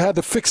 He's had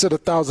to fix it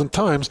 1,000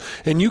 times.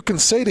 And you can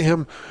say to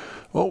him,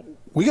 well,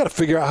 we got to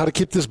figure out how to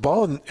keep this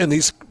ball in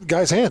these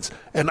guys' hands.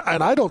 And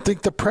I don't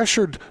think the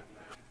pressured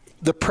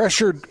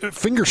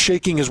finger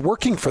shaking is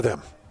working for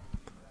them.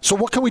 So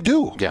what can we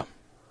do? Yeah.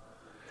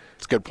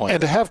 It's a good point.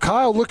 And to have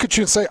Kyle look at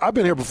you and say, I've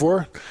been here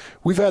before.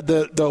 We've had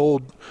the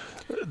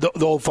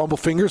old fumble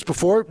fingers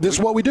before. This is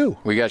what we do.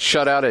 We got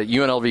shut out at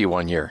UNLV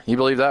one year. You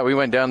believe that? We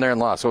went down there and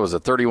lost. What was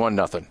it,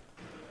 31-0.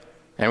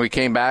 And we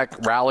came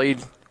back,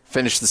 rallied,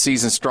 finished the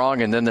season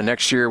strong, and then the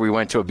next year we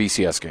went to a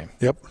BCS game.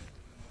 Yep.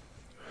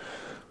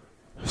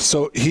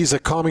 So he's a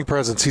calming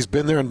presence. He's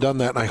been there and done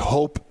that, and I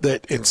hope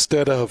that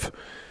instead of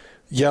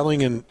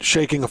yelling and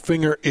shaking a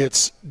finger,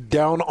 it's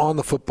down on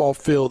the football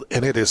field,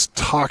 and it is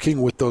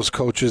talking with those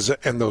coaches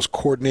and those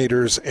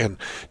coordinators and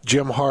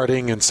Jim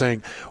Harding and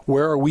saying,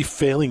 where are we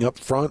failing up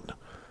front?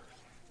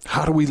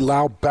 How do we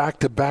allow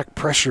back-to-back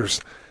pressures?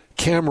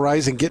 Cam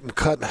Rising getting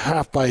cut in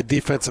half by a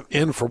defensive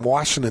end from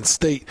Washington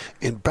State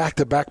in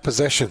back-to-back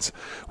possessions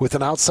with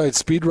an outside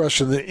speed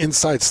rush and the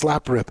inside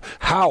slap rip.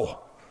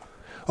 How?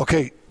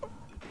 Okay,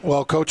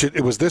 well, Coach,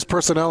 it was this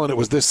personnel and it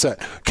was this set.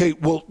 Okay,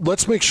 well,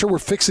 let's make sure we're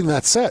fixing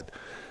that set.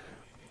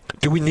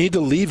 Do we need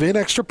to leave in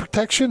extra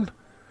protection?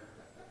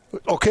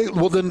 Okay,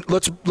 well then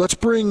let's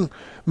bring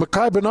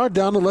Mekhi Bernard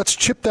down and let's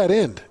chip that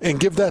end and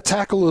give that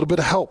tackle a little bit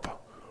of help.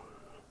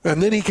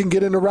 And then he can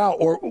get in a route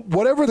or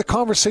whatever the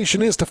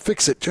conversation is to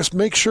fix it. Just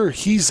make sure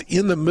he's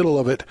in the middle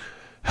of it,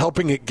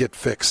 helping it get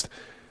fixed.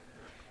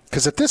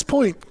 Because at this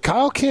point,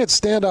 Kyle can't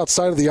stand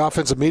outside of the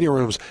offensive meeting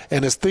rooms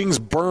and as things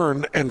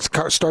burn and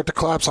start to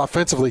collapse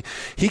offensively,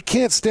 he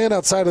can't stand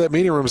outside of that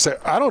meeting room and say,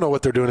 I don't know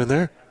what they're doing in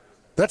there.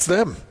 That's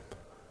them.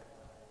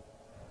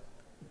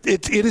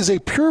 It is a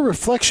pure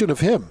reflection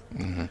of him.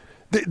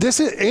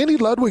 Mm-hmm. Andy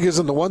Ludwig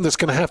isn't the one that's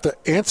going to have to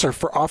answer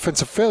for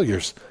offensive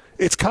failures.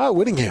 It's Kyle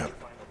Whittingham.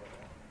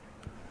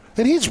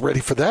 And he's ready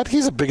for that.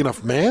 He's a big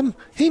enough man.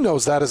 He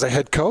knows that as a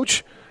head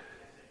coach.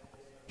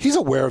 He's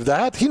aware of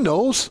that. He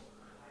knows.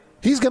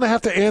 He's going to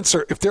have to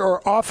answer if there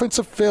are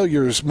offensive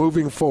failures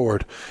moving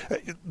forward,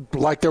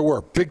 like there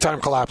were,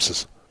 big-time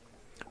collapses,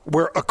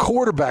 where a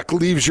quarterback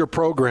leaves your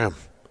program,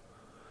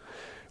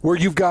 where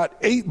you've got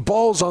 8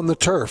 balls on the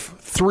turf,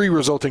 3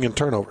 resulting in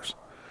turnovers,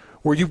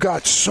 where you've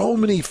got so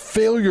many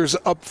failures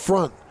up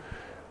front,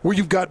 where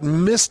you've got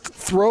missed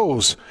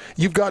throws,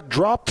 you've got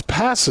dropped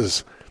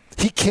passes.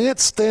 He can't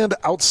stand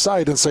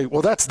outside and say,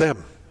 well, that's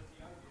them.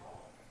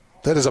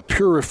 That is a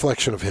pure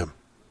reflection of him.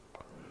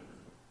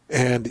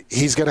 And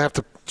he's going to have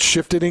to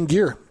shift it in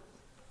gear.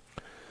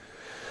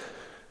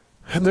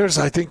 And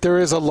I think there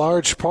is a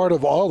large part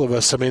of all of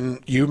us. I mean,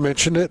 you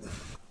mentioned it.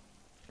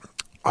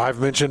 I've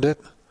mentioned it.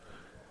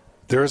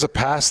 There is a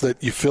pass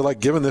that you feel like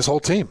giving this whole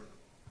team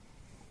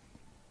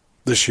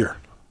this year.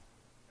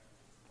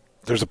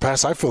 There's a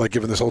pass I feel like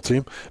giving this whole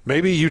team.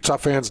 Maybe Utah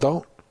fans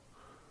don't.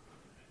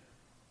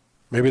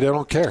 Maybe they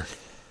don't care.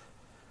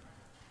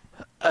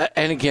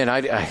 And again,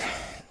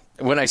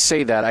 when I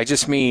say that, I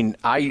just mean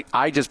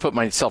I just put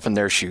myself in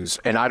their shoes,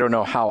 and I don't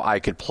know how I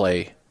could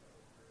play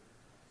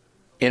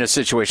in a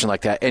situation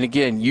like that. And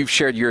again, you've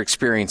shared your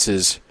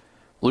experiences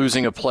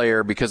losing a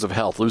player because of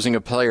health, losing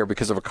a player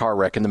because of a car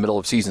wreck in the middle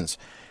of seasons.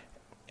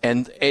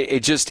 And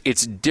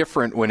it's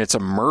different when it's a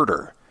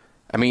murder.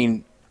 I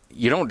mean,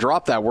 you don't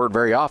drop that word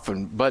very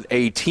often, but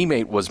a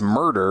teammate was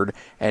murdered,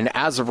 and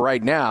as of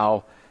right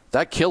now,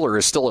 that killer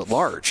is still at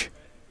large.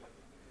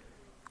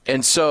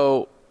 And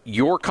so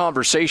your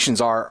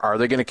conversations are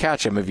they going to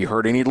catch him? Have you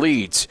heard any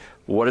leads?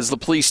 What is the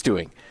police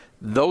doing?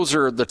 Those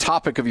are the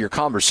topic of your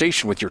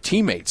conversation with your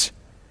teammates.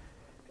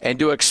 And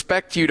to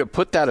expect you to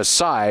put that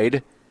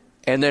aside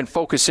and then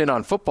focus in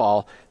on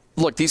football,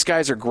 look, these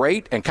guys are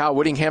great, and Kyle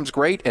Whittingham's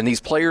great, and these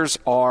players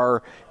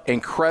are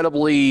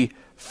incredibly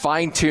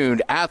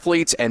fine-tuned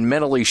athletes and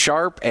mentally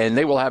sharp, and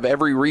they will have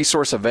every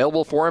resource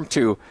available for them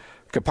to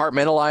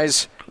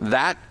compartmentalize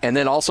that and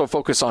then also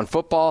focus on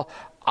football.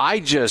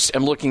 I just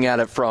am looking at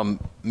it from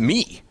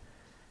me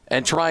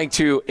and trying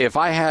to, if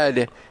I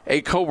had a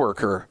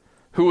coworker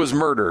who was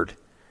murdered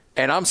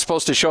and I'm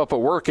supposed to show up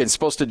at work and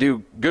supposed to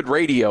do good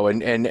radio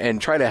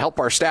and try to help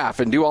our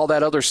staff and do all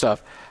that other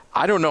stuff,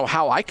 I don't know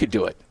how I could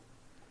do it.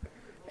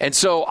 And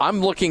so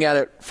I'm looking at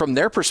it from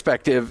their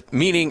perspective,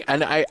 meaning,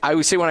 and I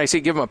always say when I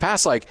say give them a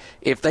pass, like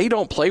if they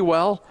don't play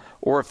well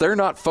or if they're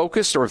not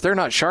focused or if they're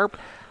not sharp,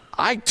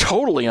 I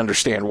totally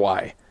understand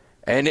why.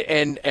 And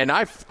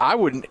I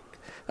wouldn't,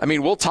 I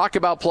mean, we'll talk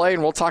about play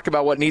and we'll talk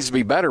about what needs to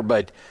be better,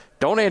 but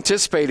don't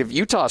anticipate if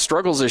Utah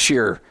struggles this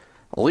year,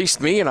 at least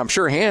me and I'm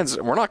sure Hans,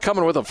 we're not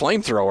coming with a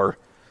flamethrower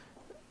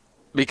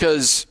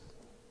because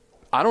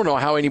I don't know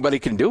how anybody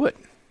can do it.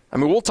 I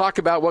mean, we'll talk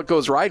about what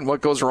goes right and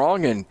what goes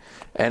wrong and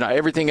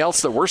everything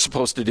else that we're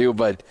supposed to do,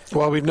 but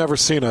well, we've never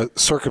seen a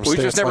circumstance.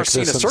 We've just never like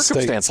seen this a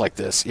circumstance like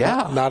this.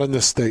 Yeah, not in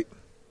this state,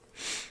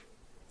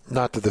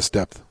 not to this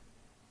depth.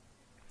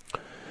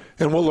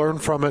 and we'll learn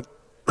from it.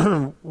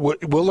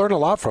 We'll learn a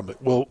lot from it.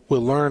 We'll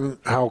learn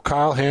how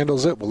Kyle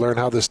handles it. We'll learn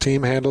how this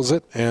team handles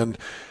it. And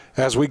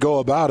as we go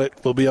about it,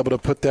 we'll be able to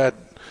put that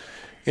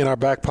in our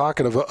back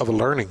pocket of a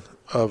learning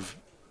of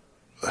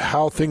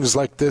how things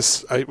like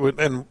this.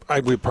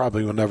 We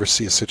probably will never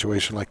see a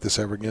situation like this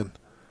ever again.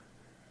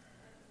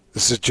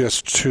 This is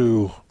just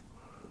too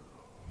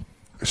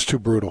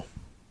brutal.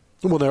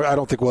 I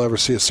don't think we'll ever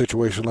see a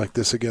situation like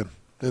this again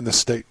in this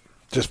state.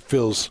 It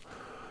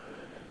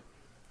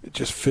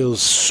just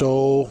feels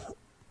so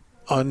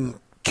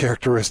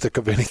uncharacteristic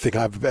of anything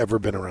I've ever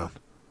been around.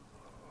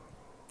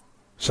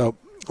 So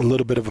a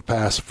little bit of a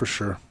pass for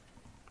sure.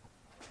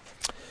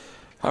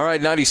 All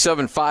right,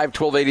 97.5,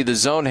 1280 The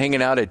Zone,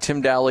 hanging out at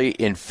Tim Dahle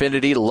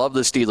Infiniti. Love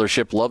this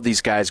dealership. Love these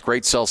guys.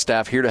 Great sales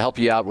staff here to help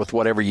you out with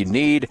whatever you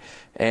need.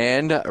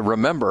 And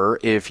remember,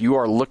 if you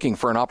are looking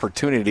for an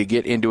opportunity to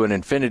get into an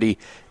Infiniti,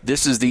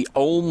 this is the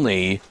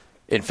only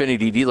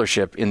Infiniti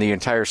dealership in the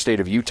entire state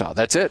of Utah.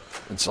 That's it.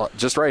 It's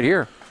just right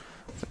here.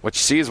 What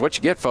you see is what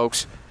you get,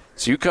 folks.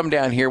 So you come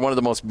down here, one of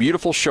the most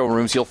beautiful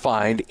showrooms you'll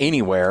find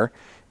anywhere,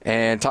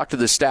 and talk to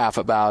the staff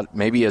about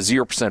maybe a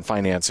 0%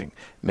 financing,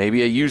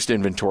 maybe a used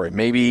inventory,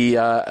 maybe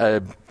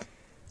a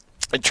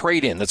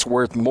trade-in that's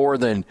worth more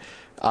than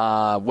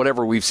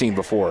whatever we've seen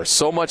before.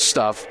 So much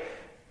stuff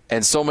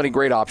and so many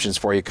great options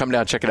for you. Come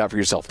down, check it out for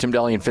yourself. Tim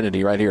Dahle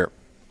Infiniti right here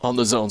on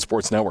the Zone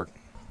Sports Network.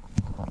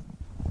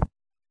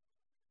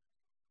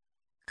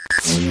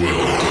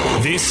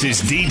 This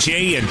is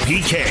DJ and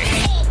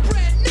PK.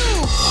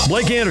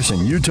 Blake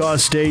Anderson, Utah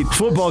State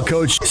football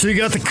coach. So you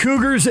got the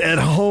Cougars at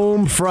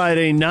home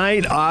Friday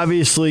night.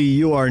 Obviously,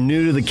 you are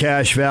new to the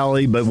Cache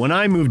Valley, but when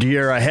I moved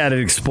here, I had it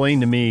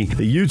explained to me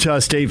the Utah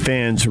State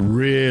fans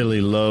really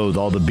loathe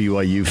all the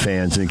BYU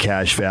fans in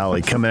Cache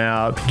Valley. Coming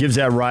out, gives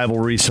that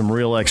rivalry some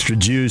real extra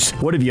juice.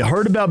 What have you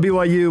heard about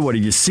BYU? What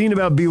have you seen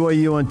about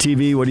BYU on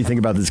TV? What do you think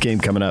about this game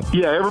coming up?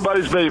 Yeah,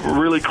 everybody's made it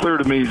really clear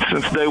to me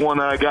since day one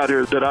that I got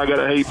here that I got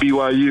to hate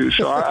BYU.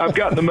 So I've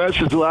gotten the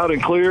message loud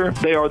and clear.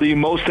 They are the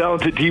most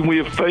talented team we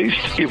have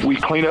faced. If we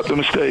clean up the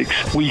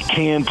mistakes, we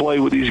can play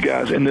with these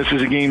guys, and this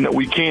is a game that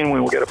we can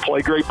win. We got to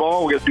play great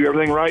ball, we got to do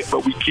everything right,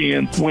 but we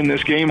can win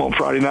this game on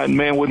Friday night. And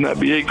man, wouldn't that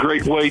be a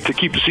great way to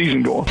keep the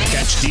season going?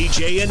 Catch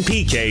DJ and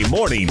PK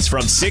mornings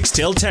from 6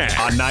 till 10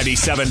 on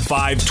 97.5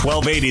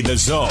 1280 The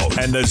Zone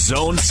and the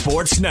Zone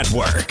Sports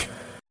Network.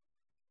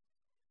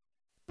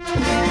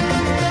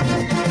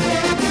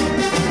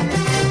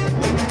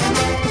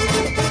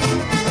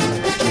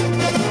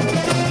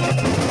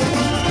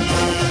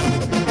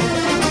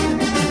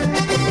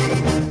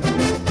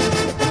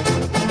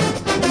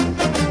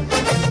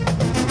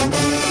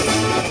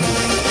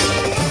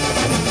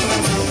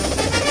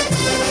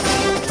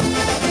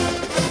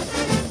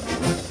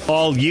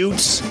 All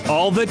Utes,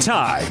 all the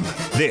time.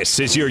 This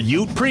is your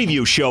Ute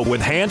Preview Show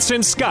with Hans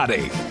and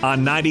Scotty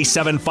on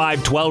 97.5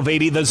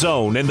 1280 The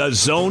Zone and the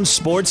Zone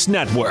Sports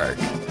Network.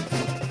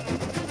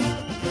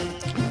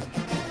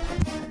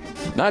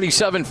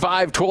 97.5,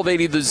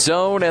 1280 The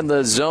Zone and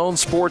the Zone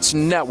Sports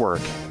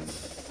Network.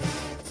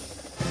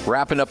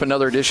 Wrapping up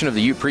another edition of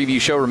the Ute Preview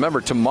Show.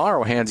 Remember,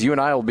 tomorrow, Hans, you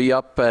and I will be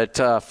up at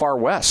Far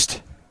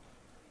West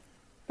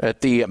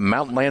at the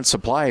Mountain Land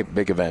Supply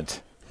big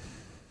event.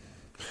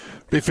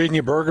 Be feeding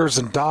you burgers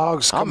and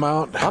dogs. Come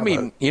out.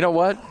 You know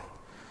what?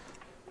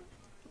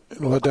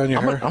 Let down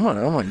your hair. I'm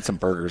gonna eat some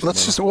burgers.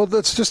 Let's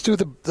just do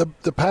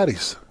the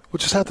patties. We'll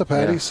just have the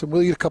patties, and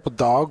we'll eat a couple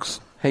dogs.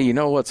 Hey, you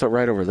know what's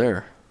right over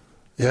there?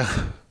 Yeah,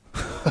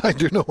 I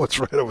do know what's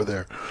right over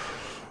there.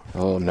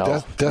 Oh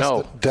no,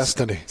 no,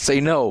 Destiny. Say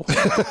no.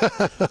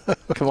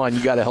 Come on,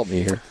 you got to help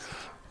me here.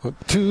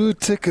 2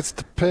 tickets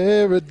to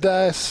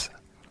paradise.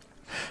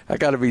 I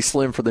got to be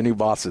slim for the new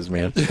bosses,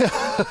 man.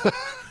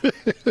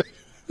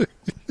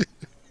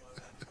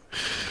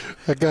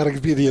 I got to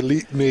be the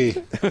elite me.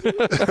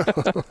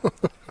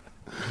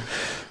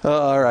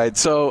 All right.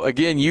 So,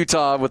 again,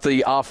 Utah with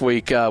the off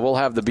week. We'll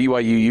have the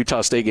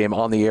BYU-Utah State game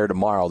on the air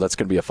tomorrow. That's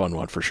going to be a fun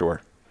one for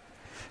sure.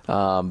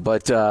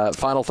 But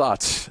final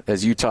thoughts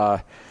as Utah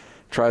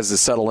tries to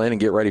settle in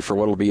and get ready for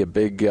what will be a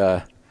big,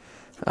 a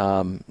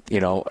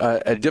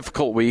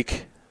difficult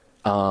week,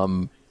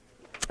 and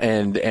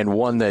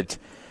one that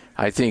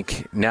I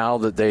think now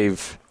that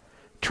they've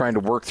trying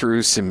to work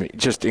through some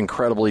just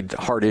incredibly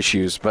hard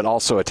issues, but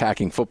also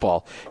attacking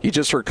football. You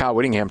just heard Kyle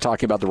Whittingham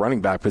talking about the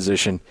running back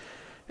position.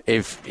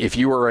 If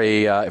you were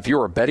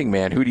a betting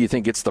man, who do you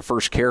think gets the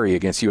first carry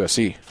against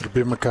USC? It'll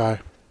be Mackay.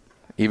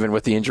 Even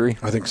with the injury?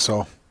 I think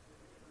so.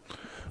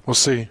 We'll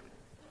see.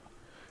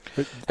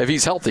 If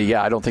he's healthy,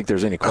 yeah, I don't think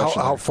there's any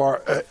question. How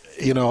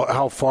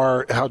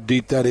far, how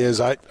deep that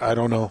is, I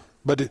don't know.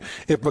 But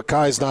if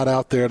Mackay's not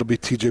out there, it'll be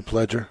TJ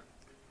Pledger.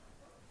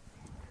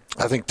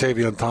 I think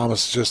Tavion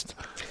Thomas just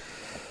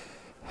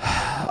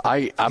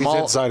he's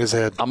inside his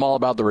head. I'm all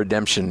about the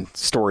redemption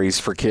stories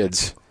for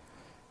kids,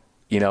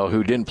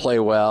 who didn't play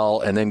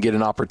well and then get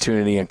an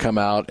opportunity and come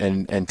out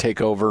and take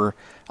over.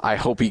 I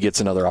hope he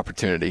gets another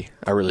opportunity.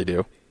 I really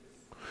do.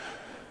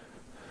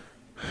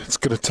 It's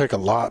going to take a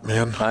lot,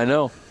 man. I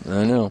know.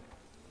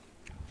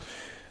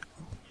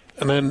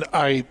 And then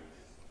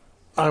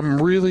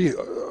I'm really,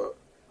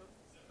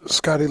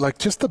 Scotty, like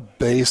just the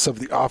base of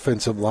the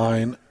offensive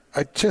line.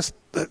 I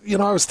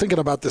was thinking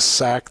about this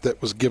sack that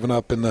was given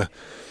up in I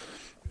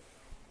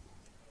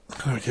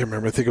can't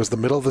remember. I think it was the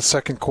middle of the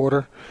second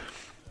quarter.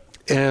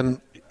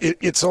 And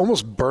it's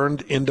almost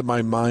burned into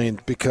my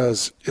mind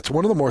because it's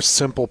one of the more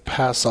simple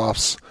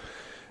pass-offs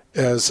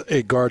as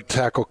a guard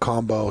tackle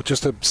combo.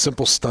 Just a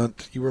simple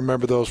stunt. You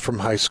remember those from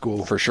high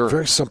school. For sure.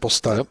 Very simple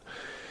stunt. Yep.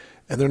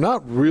 And they're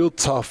not real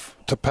tough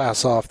to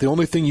pass off. The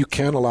only thing you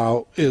can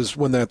allow is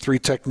when that 3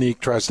 technique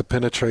tries to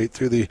penetrate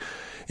through the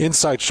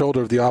inside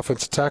shoulder of the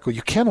offensive tackle.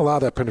 You can't allow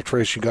that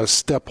penetration. You got to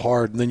step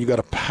hard, and then you got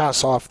to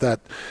pass off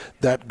that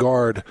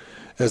guard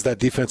as that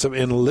defensive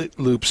end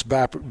loops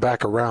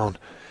back around.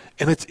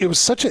 And it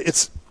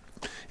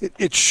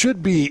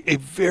should be a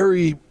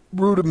very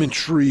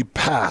rudimentary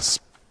pass,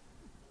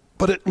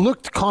 but it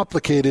looked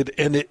complicated,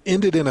 and it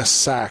ended in a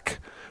sack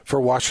for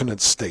Washington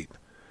State.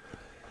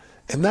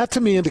 And that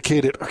to me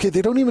indicated, okay,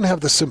 they don't even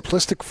have the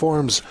simplistic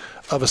forms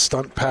of a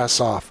stunt pass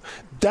off.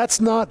 That's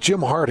not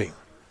Jim Harding.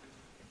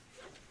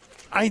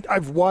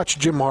 I've watched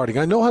Jim Harding.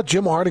 I know how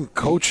Jim Harding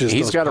coaches.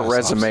 He's got a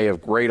resume offs.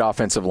 of great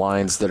offensive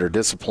lines that are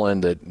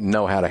disciplined, that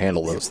know how to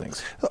handle those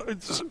things.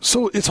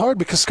 So it's hard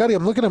because, Scotty,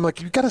 I'm looking at him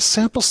like, you've got a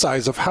sample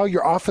size of how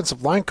your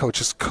offensive line coach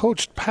has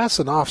coached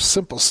passing off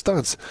simple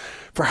stunts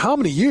for how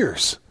many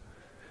years?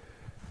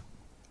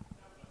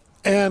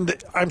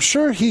 And I'm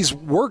sure he's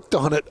worked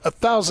on it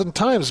 1,000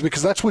 times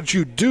because that's what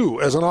you do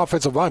as an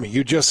offensive lineman.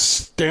 You just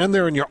stand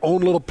there in your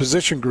own little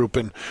position group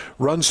and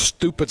run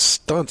stupid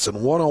stunts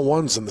and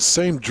one-on-ones and the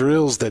same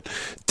drills that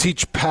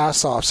teach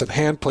pass-offs and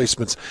hand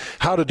placements,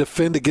 how to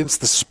defend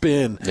against the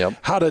spin,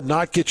 how to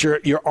not get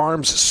your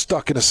arms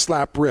stuck in a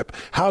slap rip,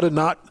 how to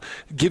not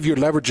give your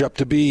leverage up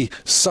to be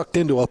sucked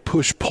into a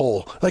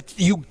push-pull. Like,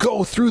 you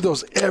go through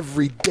those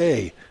every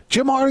day.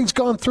 Jim Harding's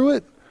gone through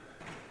it.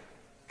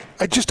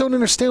 I just don't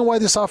understand why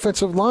this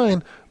offensive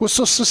line was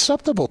so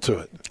susceptible to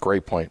it.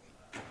 Great point.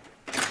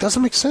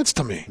 Doesn't make sense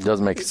to me. It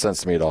doesn't make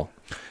sense to me at all.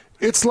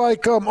 It's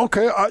like,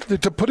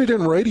 to put it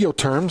in radio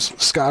terms,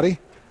 Scotty,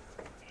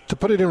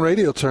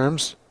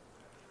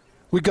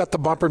 we got the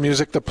bumper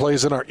music that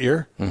plays in our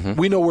ear. Mm-hmm.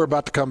 We know we're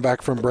about to come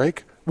back from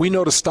break. We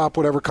know to stop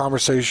whatever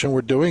conversation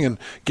we're doing and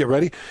get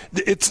ready.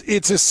 It's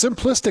as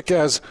simplistic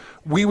as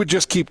we would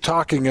just keep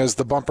talking as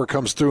the bumper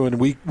comes through and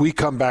we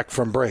come back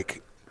from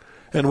break.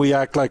 And we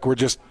act like we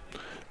just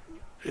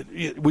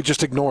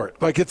ignore it.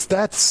 Like, it's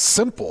that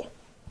simple.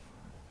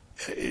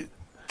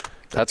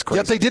 That's crazy.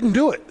 Yet they didn't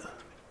do it.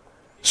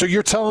 So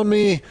you're telling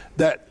me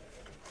that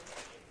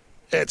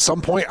at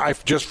some point I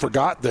just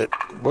forgot that,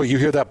 well, you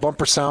hear that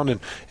bumper sound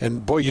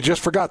and boy, you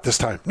just forgot this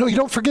time. No, you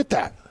don't forget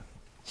that.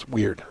 It's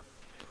weird.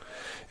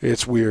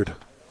 It's weird.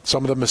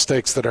 Some of the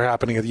mistakes that are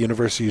happening at the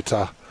University of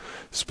Utah,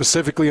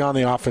 specifically on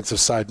the offensive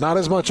side, not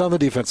as much on the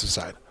defensive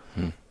side.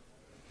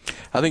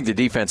 I think the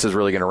defense is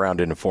really going to round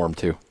into form,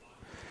 too.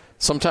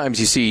 Sometimes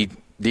you see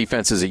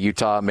defenses at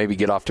Utah maybe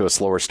get off to a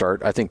slower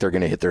start. I think they're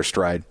going to hit their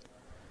stride.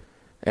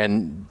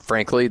 And,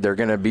 frankly, they're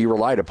going to be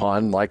relied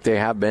upon like they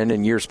have been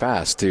in years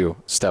past to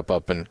step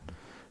up and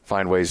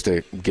find ways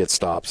to get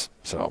stops.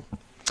 So,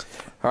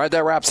 all right,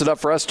 that wraps it up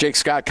for us. Jake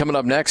Scott coming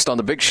up next on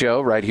The Big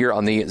Show right here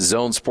on the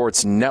Zone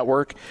Sports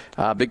Network.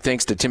 Big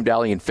thanks to Tim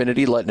Daly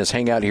Infinity letting us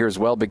hang out here as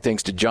well. Big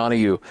thanks to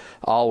Johnny, who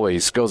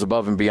always goes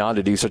above and beyond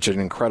to do such an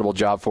incredible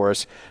job for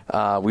us.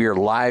 We are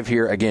live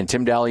here. Again,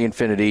 Tim Daly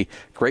Infinity,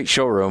 great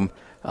showroom.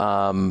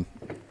 And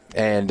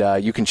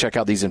you can check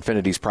out these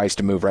Infinities priced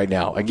to move right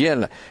now.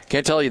 Again,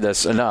 can't tell you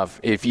this enough.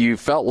 If you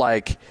felt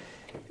like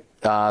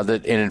that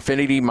an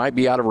Infinity might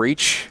be out of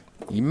reach,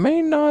 you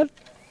might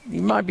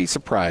be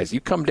surprised.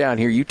 You come down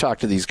here, you talk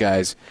to these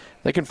guys,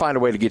 they can find a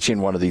way to get you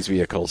in one of these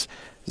vehicles.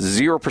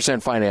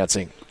 0%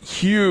 financing,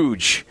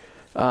 huge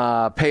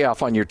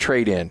payoff on your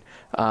trade-in,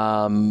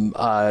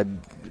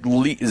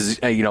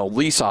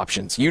 lease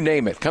options, you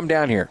name it. Come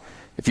down here.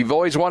 If you've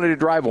always wanted to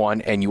drive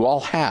one, and you all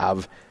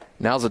have,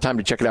 now's the time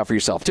to check it out for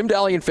yourself. Tim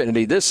Daly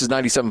Infinity, this is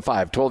 97.5,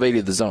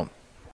 1280 The Zone.